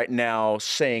outside right now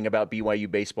saying about BYU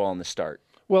baseball in the start?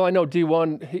 Well, I know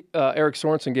D1, Eric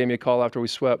Sorensen gave me a call after we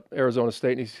swept Arizona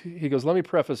State, and he goes, let me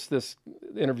preface this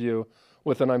interview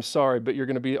with an "I'm sorry, but you're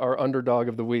going to be our underdog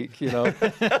of the week," you know.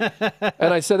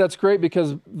 And I said that's great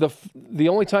because the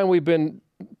only time we've been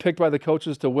picked by the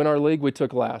coaches to win our league, we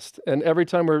took last, and every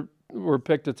time we're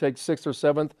picked to take 6th or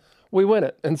 7th, we win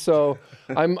it. And so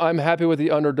I'm happy with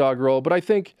the underdog role. But I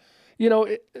think, you know,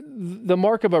 the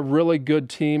mark of a really good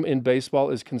team in baseball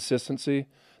is consistency.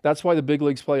 That's why the big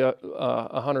leagues play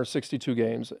 162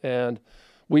 games, and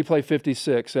we play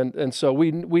 56. And so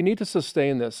we need to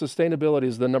sustain this. Sustainability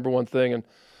is the number one thing, and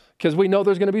because we know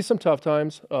there's going to be some tough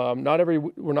times. We're not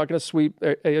going to sweep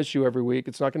ASU every week.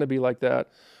 It's not going to be like that.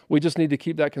 We just need to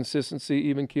keep that consistency,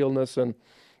 even keelness, and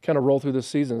kind of roll through the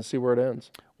season and see where it ends.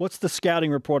 What's the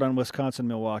scouting report on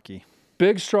Wisconsin-Milwaukee?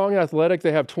 Big, strong, athletic.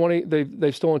 They have 20.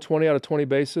 They've stolen 20 out of 20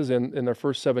 bases in their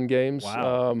first 7 games.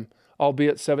 Wow.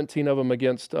 Albeit 17 of them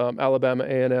against Alabama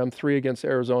A&M, 3 against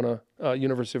Arizona,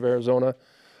 University of Arizona.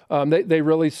 They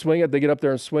really swing it. They get up there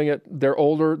and swing it. They're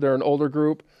older. They're an older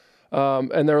group.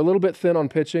 And they're a little bit thin on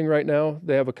pitching right now.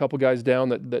 They have a couple guys down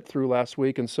that threw last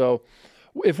week. And so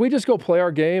if we just go play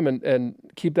our game and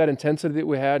keep that intensity that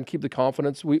we had and keep the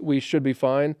confidence, we should be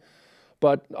fine.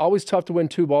 But always tough to win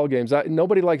 2 ball games.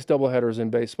 Nobody likes doubleheaders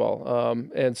in baseball.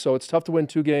 And so it's tough to win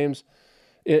 2 games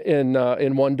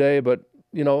in one day. But,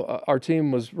 you know, our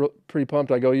team was pretty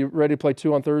pumped. I go, "You ready to play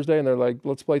 2 on Thursday?" And they're like,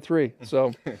 "Let's play 3."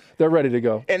 So they're ready to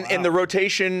go. And the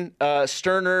rotation,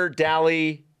 Sterner,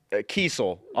 Daly,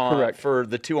 Kiesel Correct. For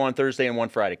the 2 on Thursday and 1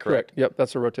 Friday, correct? Yep,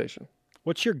 that's a rotation.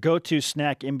 What's your go-to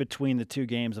snack in between the 2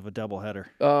 games of a doubleheader?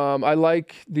 I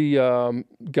like the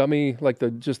gummy, like the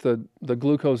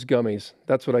glucose gummies.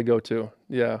 That's what I go to.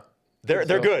 Yeah. They're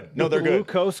good. No, they're good.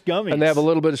 Glucose gummies. And they have a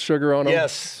little bit of sugar on them.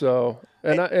 Yes. So,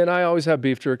 and I always have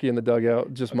beef jerky in the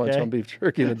dugout. Just munch on beef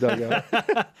jerky in the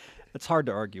dugout. It's hard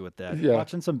to argue with that. Yeah.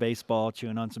 Watching some baseball,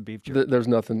 chewing on some beef jerky. There's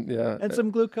nothing, yeah. And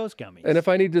some glucose gummies. And if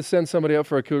I need to send somebody up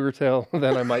for a cougar tail,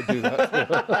 then I might do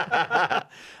that.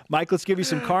 Mike, let's give you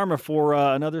some karma for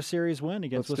another series win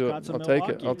against Let's do it.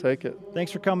 Wisconsin-Milwaukee. I'll take it.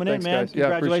 Thanks for coming Thanks, in, man. guys. Yeah,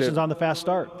 appreciate Congratulations it. on the fast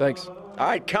start. Thanks. All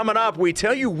right, coming up, we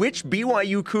tell you which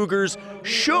BYU Cougars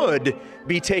should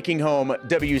be taking home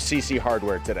WCC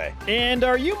hardware today. And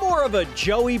are you more of a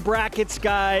Joey Brackets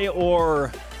guy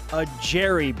or a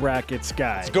Jerry Brackets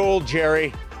guy? Gold,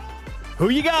 Jerry. Who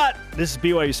you got? This is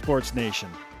BYU Sports Nation.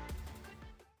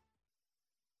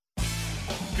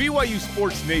 BYU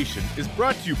Sports Nation is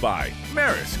brought to you by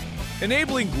Maersk,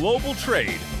 enabling global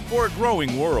trade for a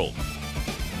growing world.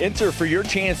 Enter for your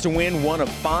chance to win one of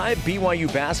 5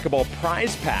 BYU basketball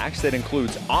prize packs that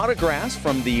includes autographs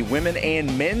from the women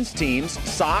and men's teams,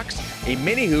 socks, a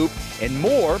mini hoop, and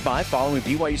more by following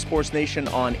BYU Sports Nation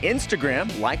on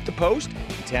Instagram. Like the post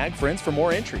and tag friends for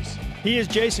more entries. He is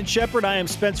Jason Shepard. I am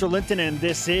Spencer Linton, and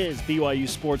this is BYU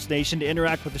Sports Nation. To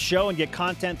interact with the show and get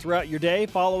content throughout your day,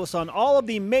 follow us on all of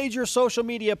the major social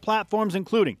media platforms,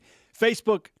 including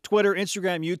Facebook, Twitter,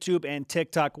 Instagram, YouTube, and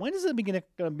TikTok. When is it going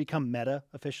to become Meta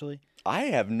officially? I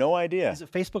have no idea. Is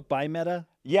it Facebook by Meta?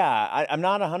 Yeah, I'm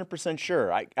not 100%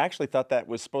 sure. I actually thought that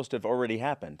was supposed to have already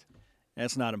happened.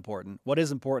 That's not important. What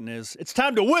is important is it's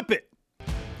time to whip it.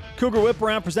 Cougar Whip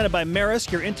Around presented by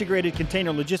Maersk, your integrated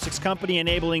container logistics company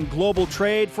enabling global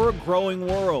trade for a growing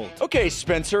world. Okay,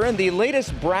 Spencer, in the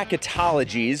latest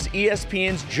bracketologies,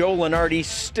 ESPN's Joe Lunardi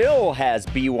still has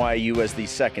BYU as the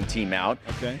second team out.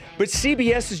 Okay. But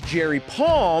CBS's Jerry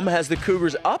Palm has the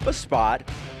Cougars up a spot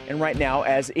and right now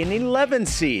as an 11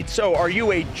 seed. So are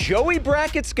you a Joey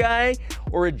Brackets guy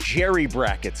or a Jerry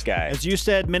Brackets guy? As you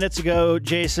said minutes ago,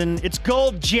 Jason, it's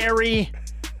gold, Jerry.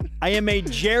 I am a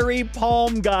Jerry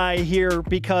Palm guy here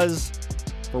because,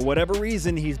 for whatever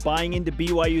reason, he's buying into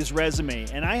BYU's resume.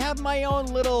 And I have my own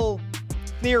little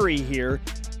theory here,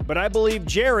 but I believe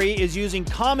Jerry is using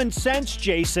common sense,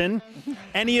 Jason,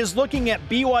 and he is looking at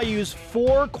BYU's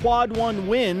 4 Quad 1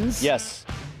 wins. Yes.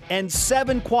 And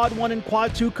 7 Quad 1 and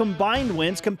Quad 2 combined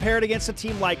wins compared against a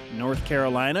team like North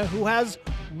Carolina, who has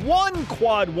 1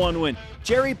 Quad 1 win.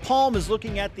 Jerry Palm is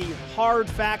looking at the hard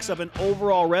facts of an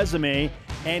overall resume,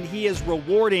 and he is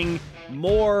rewarding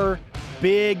more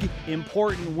big,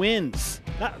 important wins.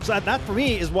 That for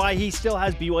me, is why he still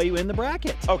has BYU in the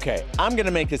bracket. Okay, I'm going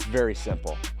to make this very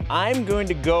simple. I'm going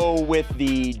to go with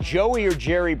the Joey or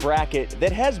Jerry bracket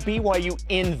that has BYU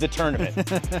in the tournament.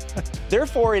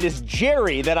 Therefore, it is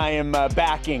Jerry that I am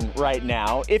backing right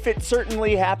now. If it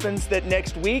certainly happens that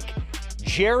next week,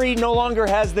 Jerry no longer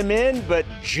has them in, but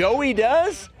Joey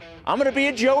does, I'm going to be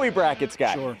a Joey Brackets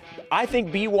guy. Sure. I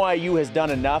think BYU has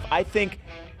done enough. I think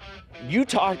you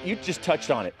just touched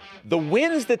on it. The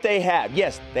wins that they have,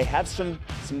 yes, they have some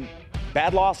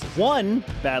bad losses. 1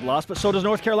 bad loss, but so does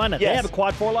North Carolina. Yes. They have a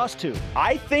Quad 4 loss too.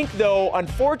 I think, though,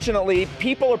 unfortunately,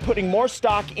 people are putting more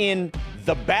stock in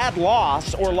the bad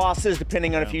loss or losses,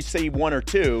 depending on if you say 1 or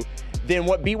 2, than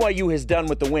what BYU has done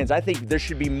with the wins. I think there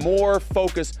should be more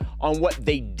focus on what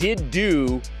they did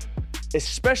do,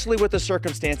 especially with the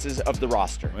circumstances of the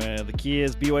roster. Well, the key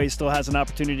is BYU still has an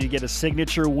opportunity to get a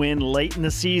signature win late in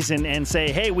the season and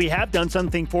say, hey, we have done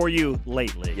something for you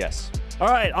lately. Yes. All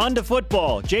right, on to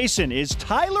football. Jason, is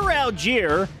Tyler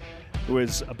Algier, who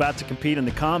is about to compete in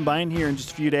the Combine here in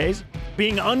just a few days,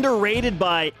 being underrated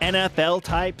by NFL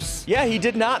types? Yeah, he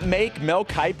did not make Mel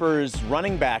Kiper's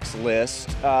running backs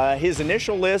list, his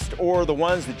initial list, or the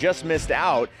ones that just missed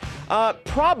out.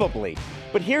 Probably.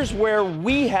 But here's where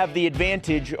we have the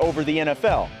advantage over the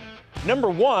NFL. Number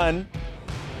one,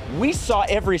 we saw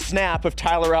every snap of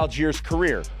Tyler Algier's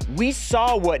career. We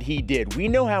saw what he did. We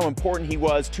know how important he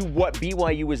was to what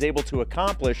BYU was able to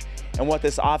accomplish and what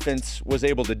this offense was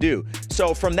able to do.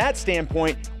 So from that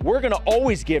standpoint, we're going to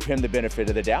always give him the benefit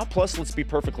of the doubt. Plus, let's be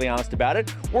perfectly honest about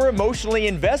it, we're emotionally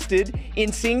invested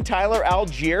in seeing Tyler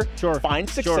Algier find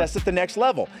success at the next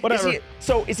level. Whatever.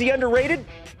 Is he underrated?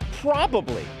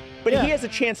 Probably. But he has a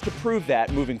chance to prove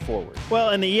that moving forward. Well,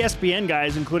 and the ESPN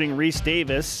guys, including Reese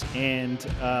Davis and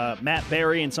Matt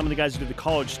Berry and some of the guys who did the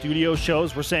college studio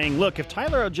shows, were saying, look, if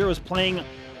Tyler Algier was playing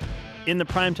in the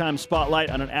primetime spotlight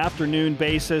on an afternoon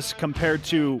basis compared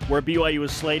to where BYU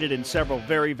was slated in several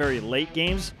very, very late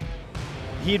games,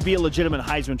 he'd be a legitimate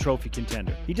Heisman Trophy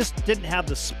contender. He just didn't have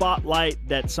the spotlight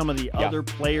that some of the other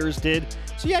players did.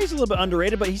 So, yeah, he's a little bit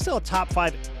underrated, but he's still a top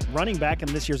 5 running back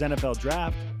in this year's NFL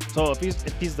draft. So if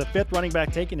he's the 5th running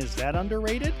back taken, is that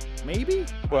underrated? Maybe?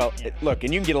 Well, look,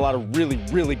 and you can get a lot of really,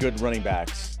 really good running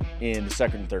backs in the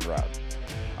 2nd and 3rd round.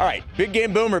 All right, Big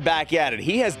Game Boomer back at it.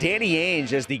 He has Danny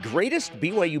Ainge as the greatest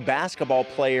BYU basketball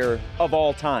player of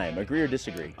all time. Agree or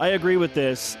disagree? I agree with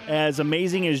this. As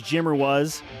amazing as Jimmer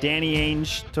was, Danny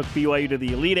Ainge took BYU to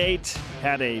the Elite Eight,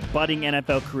 had a budding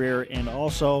NFL career, and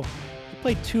also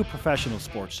played 2 professional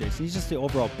sports, Jason. He's just the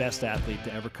overall best athlete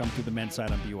to ever come through the men's side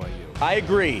on BYU. I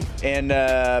agree. And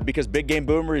because Big Game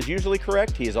Boomer is usually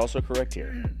correct, he is also correct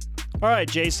here. All right,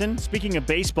 Jason. Speaking of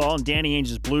baseball and Danny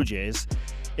Ainge's Blue Jays,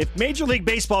 if Major League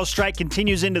Baseball strike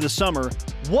continues into the summer,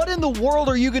 what in the world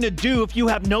are you going to do if you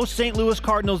have no St. Louis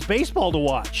Cardinals baseball to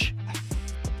watch?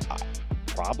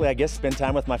 Probably, I guess, spend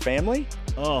time with my family.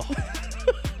 Oh.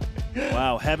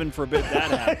 Wow, heaven forbid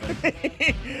that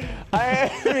happen. I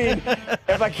mean,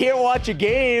 if I can't watch a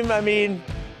game,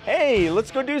 hey, let's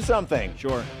go do something.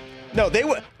 Sure. No,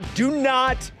 do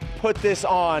not put this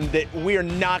on that we are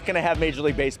not going to have Major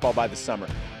League Baseball by the summer.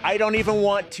 I don't even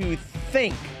want to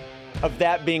think of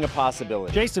that being a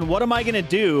possibility. Jason, what am I going to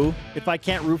do if I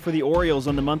can't root for the Orioles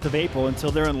in the month of April until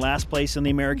they're in last place in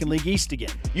the American League East again?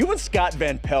 You and Scott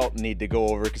Van Pelt need to go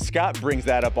over, because Scott brings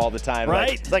that up all the time.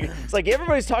 Right? It's like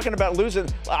everybody's talking about losing.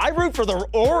 I root for the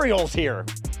Orioles here,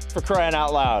 for crying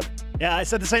out loud. Yeah, I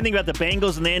said the same thing about the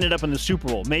Bengals, and they ended up in the Super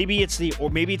Bowl. Maybe it's the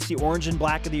orange and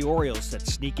black of the Orioles that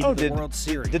sneak into the World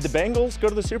Series. Did the Bengals go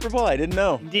to the Super Bowl? I didn't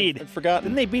know. Indeed. I'd forgotten.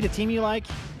 Didn't they beat a team you like?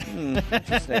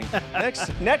 Interesting.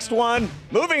 Next one.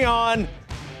 Moving on.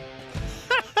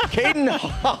 Caden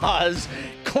Haws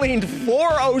cleaned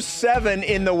 407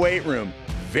 in the weight room.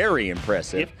 Very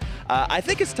impressive. Yep. I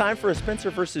think it's time for a Spencer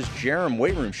versus Jerem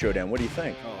weight room showdown. What do you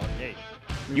think? Oh, hey.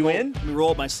 You in? Let me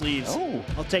roll up my sleeves. Oh.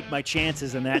 I'll take my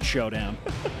chances in that showdown.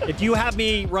 If you have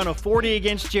me run a 40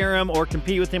 against Jerem or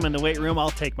compete with him in the weight room,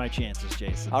 I'll take my chances,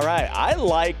 Jason. All right. I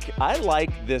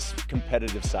like this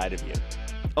competitive side of you.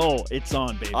 Oh, it's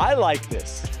on, baby. I like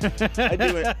this. I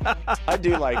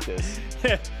do like this.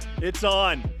 It's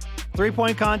on.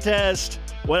 3-point contest,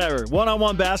 whatever.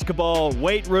 One-on-one basketball,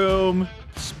 weight room,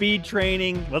 speed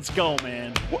training. Let's go,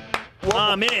 man.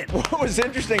 I'm in. What was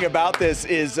interesting about this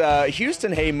is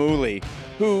Houston Haymouli,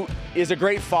 who is a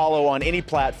great follow on any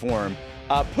platform,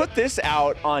 put this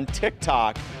out on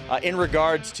TikTok in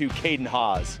regards to Caden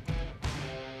Haws.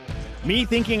 Me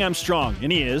thinking I'm strong,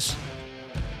 and he is.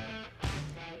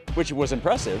 Which was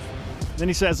impressive. Then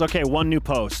he says, okay, one new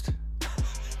post.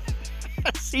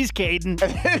 He's Caden.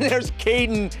 And then there's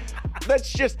Caden.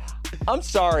 That's just, I'm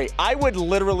sorry. I would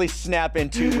literally snap in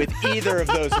two with either of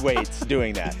those weights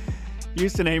doing that.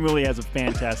 Houston Haymouli has a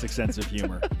fantastic sense of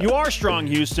humor. You are strong,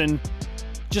 Houston.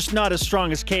 Just not as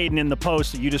strong as Caden in the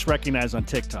post that you just recognized on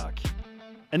TikTok.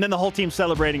 And then the whole team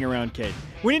celebrating around Caden.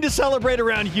 We need to celebrate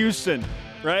around Houston,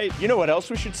 right? You know what else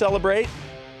we should celebrate?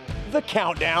 The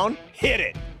countdown. Hit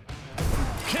it.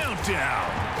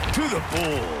 Countdown to the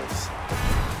Bulls.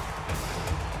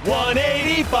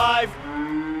 185.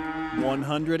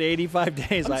 185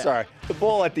 days. I'm sorry. The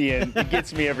bull at the end, it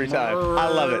gets me every time. I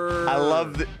love it.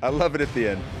 I love it at the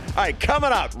end. All right,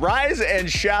 coming up, rise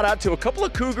and shout out to a couple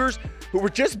of Cougars who were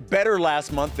just better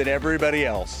last month than everybody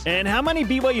else. And how many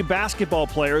BYU basketball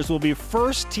players will be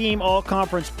first-team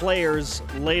all-conference players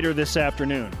later this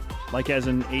afternoon? Like as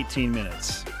in 18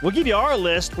 minutes. We'll give you our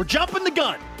list. We're jumping the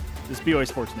gun. This is BYU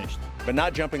Sports Nation. But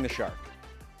not jumping the shark.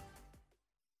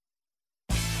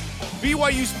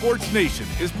 BYU Sports Nation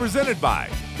is presented by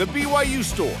The BYU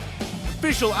Store,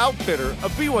 official outfitter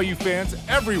of BYU fans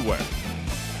everywhere.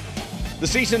 The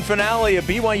season finale of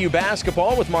BYU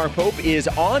basketball with Mark Pope is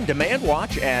on demand.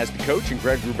 Watch as the coach and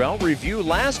Greg Wrubell review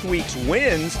last week's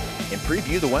wins and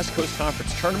preview the West Coast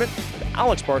Conference Tournament with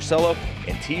Alex Barcelo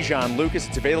and Tejan Lucas.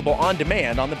 It's available on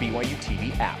demand on the BYU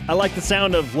TV app. I like the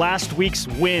sound of last week's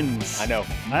wins. I know.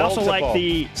 I also like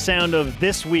the sound of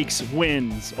this week's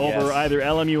wins over either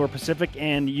LMU or Pacific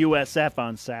and USF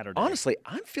on Saturday. Honestly,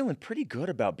 I'm feeling pretty good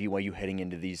about BYU heading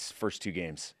into these first two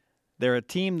games. They're a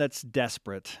team that's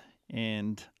desperate.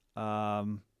 And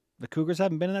the Cougars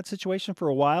haven't been in that situation for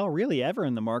a while, really ever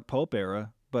in the Mark Pope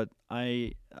era. But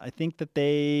I think that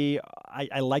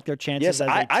I like their chances as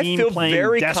a team I feel playing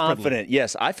very desperately. confident.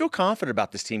 Yes, I feel confident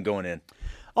about this team going in.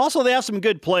 Also, they have some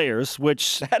good players,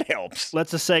 which That helps.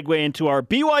 lets us segue into our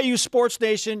BYU Sports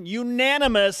Nation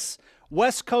unanimous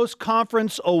West Coast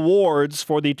Conference Awards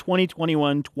for the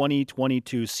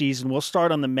 2021-2022 season. We'll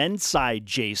start on the men's side,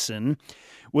 Jason.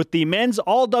 With the men's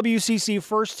All-WCC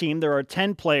first team, there are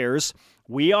 10 players.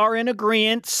 We are in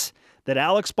agreement that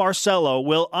Alex Barcelo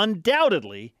will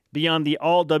undoubtedly be on the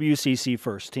All-WCC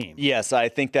first team. Yes, I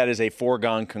think that is a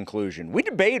foregone conclusion. We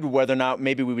debated whether or not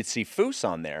maybe we would see Foose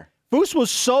on there. Foose was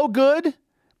so good,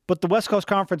 but the West Coast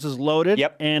Conference is loaded.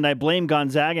 Yep. And I blame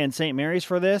Gonzaga and St. Mary's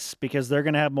for this because they're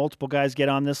going to have multiple guys get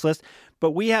on this list.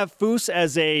 But we have Foose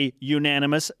as a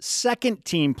unanimous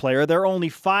second-team player. There are only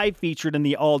 5 featured in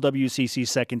the All-WCC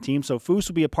second team, so Foose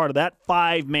will be a part of that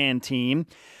 5-man team.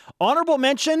 Honorable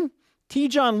mention,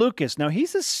 Tejan Lucas. Now,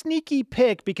 he's a sneaky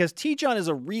pick because Tejan is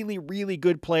a really, really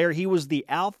good player. He was the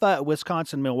alpha at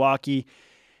Wisconsin-Milwaukee.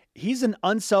 He's an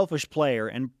unselfish player,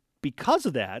 and because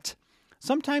of that,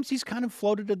 sometimes he's kind of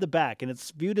floated to the back, and it's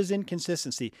viewed as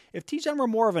inconsistency. If Tejan were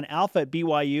more of an alpha at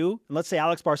BYU, and let's say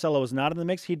Alex Barcelo was not in the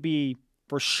mix, he'd be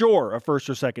for sure a first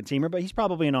or second teamer, but he's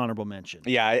probably an honorable mention.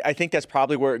 Yeah, I think that's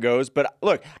probably where it goes. But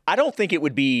look, I don't think it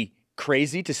would be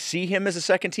crazy to see him as a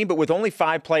second team, but with only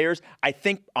 5 players, I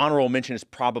think honorable mention is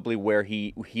probably where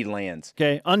he lands.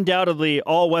 Okay, undoubtedly,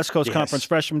 all West Coast Yes. Conference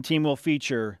freshman team will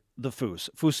feature the Foose.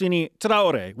 Fusini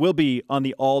Traore will be on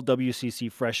the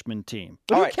All-WCC freshman team.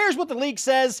 But All who right. cares what the league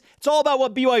says? It's all about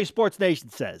what BYU Sports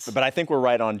Nation says. But I think we're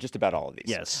right on just about all of these.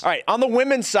 Yes. All right, on the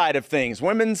women's side of things,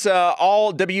 women's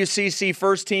All-WCC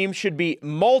first team should be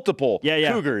multiple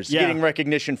Cougars getting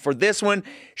recognition for this one.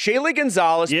 Shaylee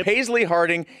Gonzalez, Paisley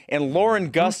Harding, and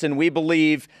Lauren Gustin, we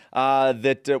believe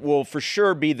that will for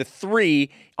sure be the 3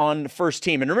 on the first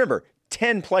team. And remember,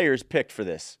 10 players picked for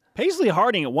this. Paisley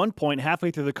Harding at one point,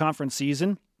 halfway through the conference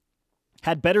season,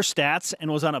 had better stats and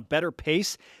was on a better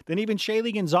pace than even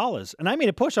Shaylee Gonzalez. And I made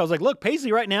a push. I was like, look,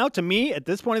 Paisley right now, to me, at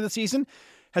this point of the season,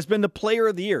 has been the player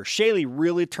of the year. Shaylee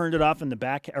really turned it off in the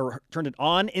back, or turned it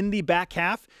on in the back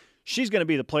half. She's going to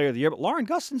be the player of the year. But Lauren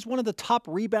Gustin's one of the top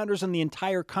rebounders in the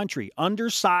entire country.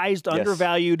 Undersized,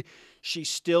 undervalued. She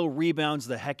still rebounds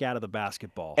the heck out of the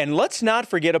basketball. And let's not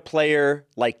forget a player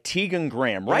like Tegan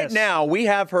Graham. Right now, we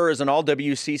have her as an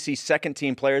All-WCC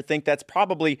second-team player. I think that's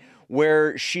probably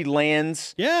where she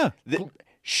lands. Yeah.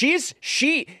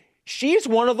 She is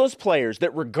one of those players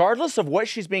that regardless of what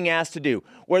she's being asked to do,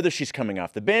 whether she's coming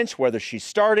off the bench, whether she's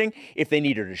starting, if they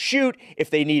need her to shoot, if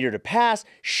they need her to pass,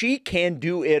 she can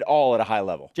do it all at a high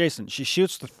level. Jason, she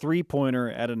shoots the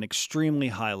three-pointer at an extremely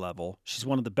high level. She's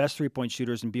one of the best three-point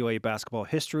shooters in BYU basketball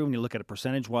history when you look at it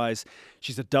percentage-wise.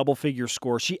 She's a double-figure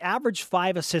scorer. She averaged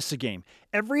 5 assists a game.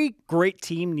 Every great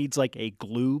team needs like a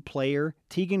glue player.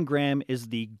 Tegan Graham is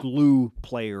the glue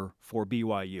player for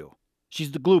BYU.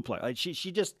 She's the glue player. Like she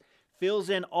just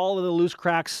fills in all of the loose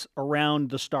cracks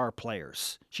around the star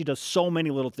players. She does so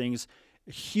many little things.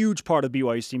 A huge part of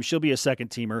BYU's team. She'll be a second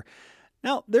teamer.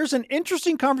 Now, there's an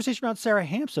interesting conversation around Sarah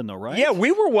Hampson, though, right? Yeah,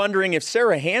 we were wondering if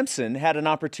Sarah Hampson had an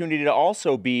opportunity to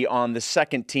also be on the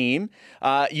second team.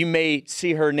 You may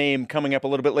see her name coming up a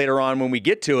little bit later on when we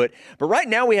get to it. But right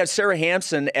now we have Sarah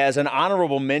Hampson as an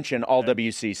honorable mention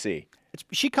All-WCC.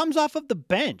 She comes off of the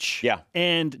bench. Yeah.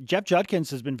 And Jeff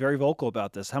Judkins has been very vocal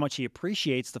about this, how much he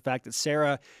appreciates the fact that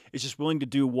Sarah is just willing to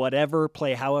do whatever,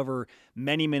 play however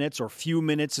many minutes or few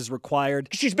minutes is required.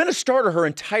 She's been a starter her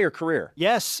entire career.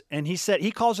 Yes. And he said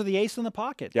he calls her the ace in the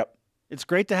pocket. Yep. It's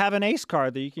great to have an ace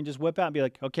card that you can just whip out and be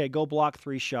like, okay, go block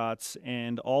 3 shots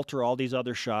and alter all these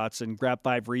other shots and grab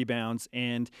 5 rebounds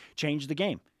and change the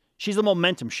game. She's a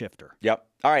momentum shifter. Yep.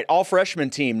 All right, all-freshman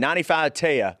team, Nani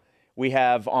Falatea, we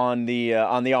have on the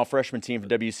all-freshman team for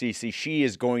WCC. She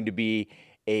is going to be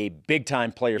a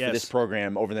big-time player for this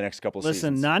program over the next couple of seasons.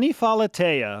 Listen, Nani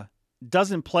Falatea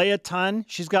doesn't play a ton.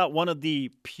 She's got one of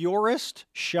the purest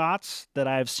shots that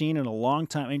I have seen in a long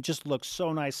time. I mean, it just looks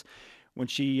so nice when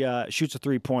she shoots a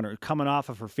three-pointer coming off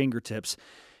of her fingertips.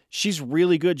 She's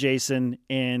really good, Jason,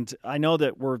 and I know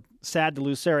that we're sad to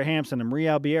lose Sarah Hampson and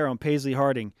Maria Albiero and Paisley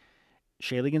Harding.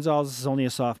 Shaylee Gonzalez is only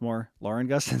a sophomore. Lauren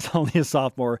Gustin's only a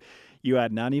sophomore. You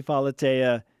add Nani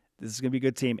Falatea. This is going to be a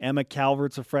good team. Emma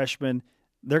Calvert's a freshman.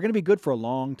 They're going to be good for a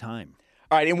long time.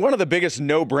 All right, and one of the biggest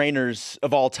no-brainers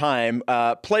of all time,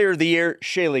 Player of the Year,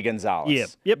 Shaylee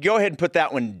Gonzalez. Yep. Go ahead and put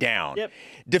that one down. Yep.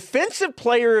 Defensive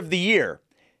Player of the Year.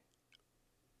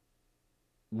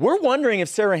 We're wondering if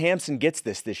Sarah Hampson gets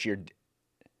this year.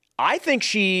 I think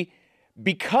she,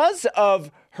 because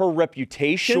of her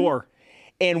reputation, Sure.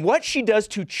 and what she does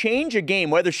to change a game,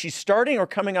 whether she's starting or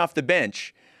coming off the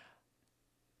bench,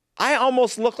 I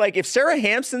almost look like if Sarah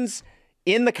Hampson's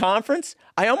in the conference,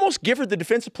 I almost give her the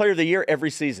Defensive Player of the Year every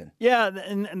season. Yeah,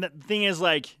 and the thing is,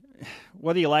 like,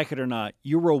 whether you like it or not,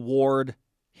 you reward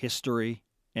history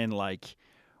and, like,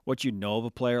 what you know of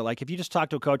a player. Like, if you just talk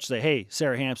to a coach and say, hey,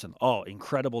 Sarah Hampson, oh,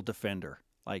 incredible defender.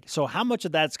 Like, so how much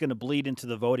of that's going to bleed into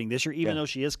the voting this year, even though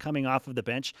she is coming off of the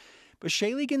bench? But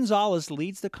Shaylee Gonzalez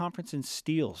leads the conference in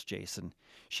steals, Jason.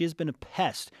 She has been a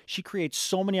pest. She creates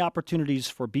so many opportunities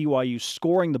for BYU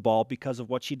scoring the ball because of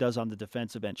what she does on the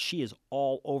defensive end. She is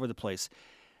all over the place.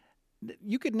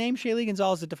 You could name Shaylee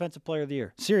Gonzalez the Defensive Player of the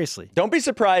Year. Seriously. Don't be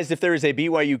surprised if there is a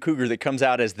BYU Cougar that comes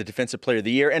out as the Defensive Player of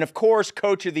the Year. And, of course,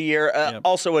 Coach of the Year,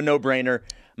 also a no-brainer,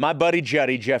 my buddy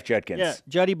Juddy, Jeff Judkins. Yeah,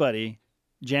 Juddy buddy.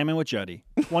 Jamming with Juddy.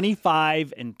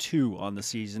 25-2 on the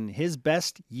season. His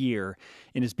best year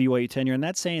in his BYU tenure, and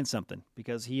that's saying something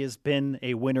because he has been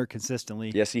a winner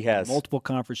consistently. Yes, he has. Multiple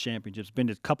conference championships, been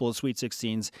to a couple of Sweet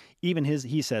 16s. Even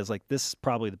he says, like, this is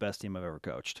probably the best team I've ever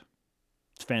coached.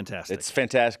 It's fantastic. It's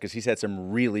fantastic because he's had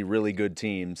some really, really good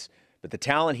teams. But the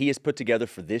talent he has put together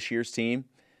for this year's team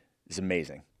is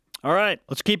amazing. All right,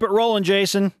 let's keep it rolling,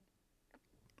 Jason,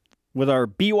 with our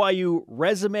BYU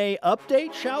resume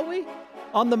update, shall we?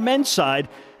 On the men's side,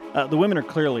 the women are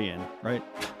clearly in, right?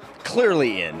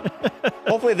 Clearly in.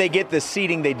 Hopefully they get the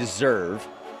seeding they deserve.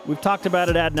 We've talked about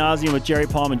it ad nauseum with Jerry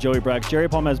Palm and Joey Brack. Jerry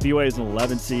Palm has BYU as an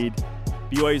 11 seed.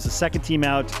 BYU is the second team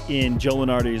out in Joe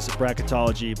Lunardi's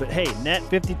bracketology. But hey, net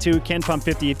 52, Ken Palm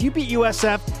 50. If you beat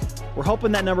USF, we're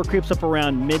hoping that number creeps up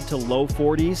around mid to low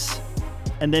 40s.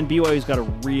 And then BYU's got a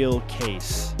real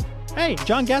case. Hey,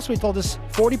 John Gasway told us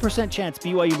 40% chance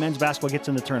BYU men's basketball gets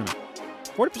in the tournament.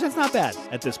 40% is not bad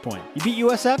at this point. You beat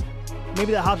USF,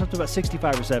 maybe that hops up to about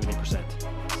 65 or 70%.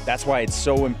 That's why it's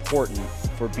so important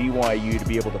for BYU to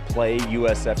be able to play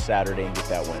USF Saturday and get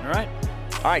that win.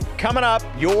 All right, coming up,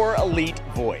 your elite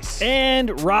voice.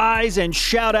 And rise and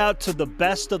shout out to the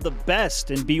best of the best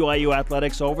in BYU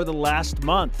athletics over the last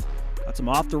month. Got some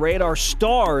off-the-radar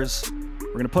stars.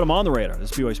 We're going to put them on the radar.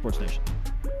 This is BYU Sports Nation.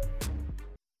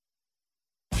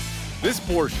 This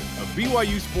portion of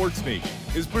BYU Sports Nation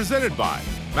is presented by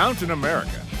Mountain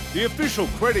America, the official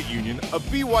credit union of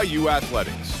BYU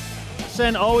Athletics.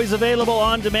 And always available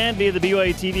on demand via the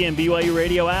BYU TV and BYU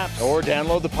radio apps. Or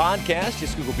download the podcast.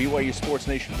 Just Google BYU Sports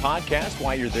Nation podcast.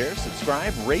 While you're there,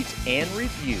 subscribe, rate, and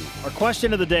review. Our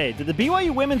question of the day: did the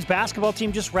BYU women's basketball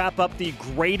team just wrap up the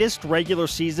greatest regular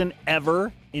season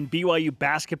ever in BYU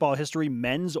basketball history,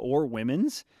 men's or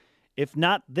women's? If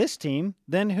not this team,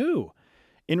 then who?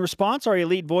 In response, our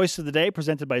elite voice of the day,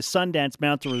 presented by Sundance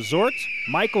Mountain Resort,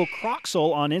 Michael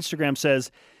Croxall on Instagram says,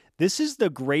 "This is the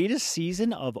greatest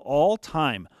season of all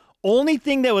time. Only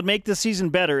thing that would make this season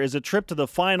better is a trip to the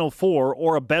Final Four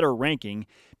or a better ranking.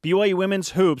 BYU women's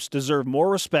hoops deserve more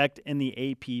respect in the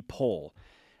AP poll."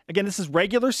 Again, this is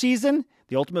regular season.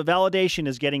 The ultimate validation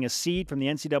is getting a seed from the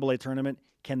NCAA tournament.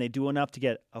 Can they do enough to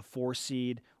get a 4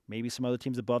 seed? Maybe some other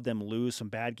teams above them lose some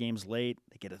bad games late.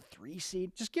 They get a 3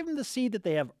 seed. Just give them the seed that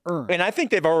they have earned. And I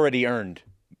think they've already earned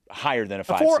higher than a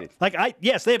 5 seed.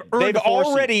 Yes, they've earned. They've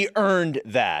already earned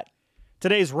that.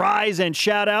 Today's Rise and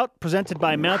Shout Out, presented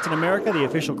by Mountain America, the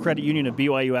official credit union of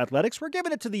BYU Athletics. We're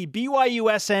giving it to the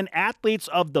BYUSN Athletes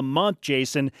of the Month,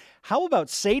 Jason. How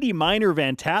about Sadie Miner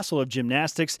Van Tassel of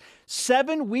gymnastics?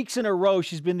 7 weeks in a row,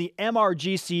 she's been the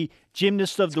MRGC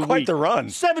Gymnast of the Week. Quite the run.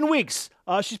 7 weeks.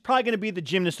 She's probably going to be the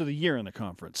Gymnast of the Year in the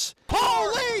conference.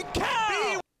 Holy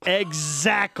cow!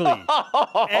 Exactly.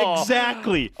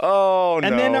 Exactly. Oh, no.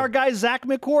 And then our guy, Zach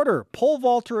McWhorter, pole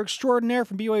vaulter extraordinaire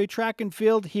from BYU Track and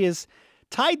Field. He has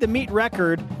tied the meet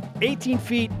record 18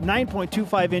 feet,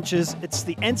 9.25 inches. It's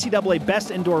the NCAA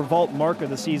best indoor vault mark of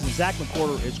the season. Zach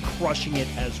McWhorter is crushing it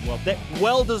as well. That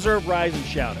well-deserved rise and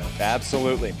shout-out.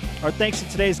 Absolutely. Our thanks to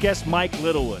today's guest, Mike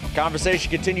Littlewood. Conversation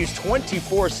continues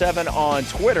 24/7 on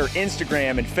Twitter,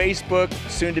 Instagram, and Facebook.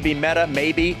 Soon to be Meta,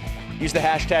 maybe. Use the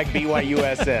hashtag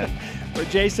BYUSN. For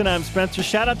Jason, I'm Spencer.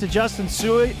 Shout out to Justin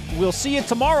Suey. We'll see you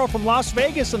tomorrow from Las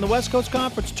Vegas in the West Coast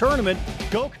Conference Tournament.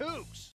 Go Cougs!